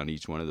break down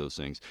each one of those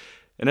things.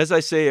 And as I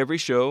say every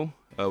show,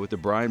 with the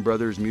Bryan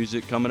Brothers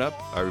music coming up,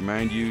 I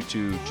remind you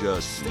to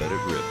just let it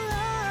rip.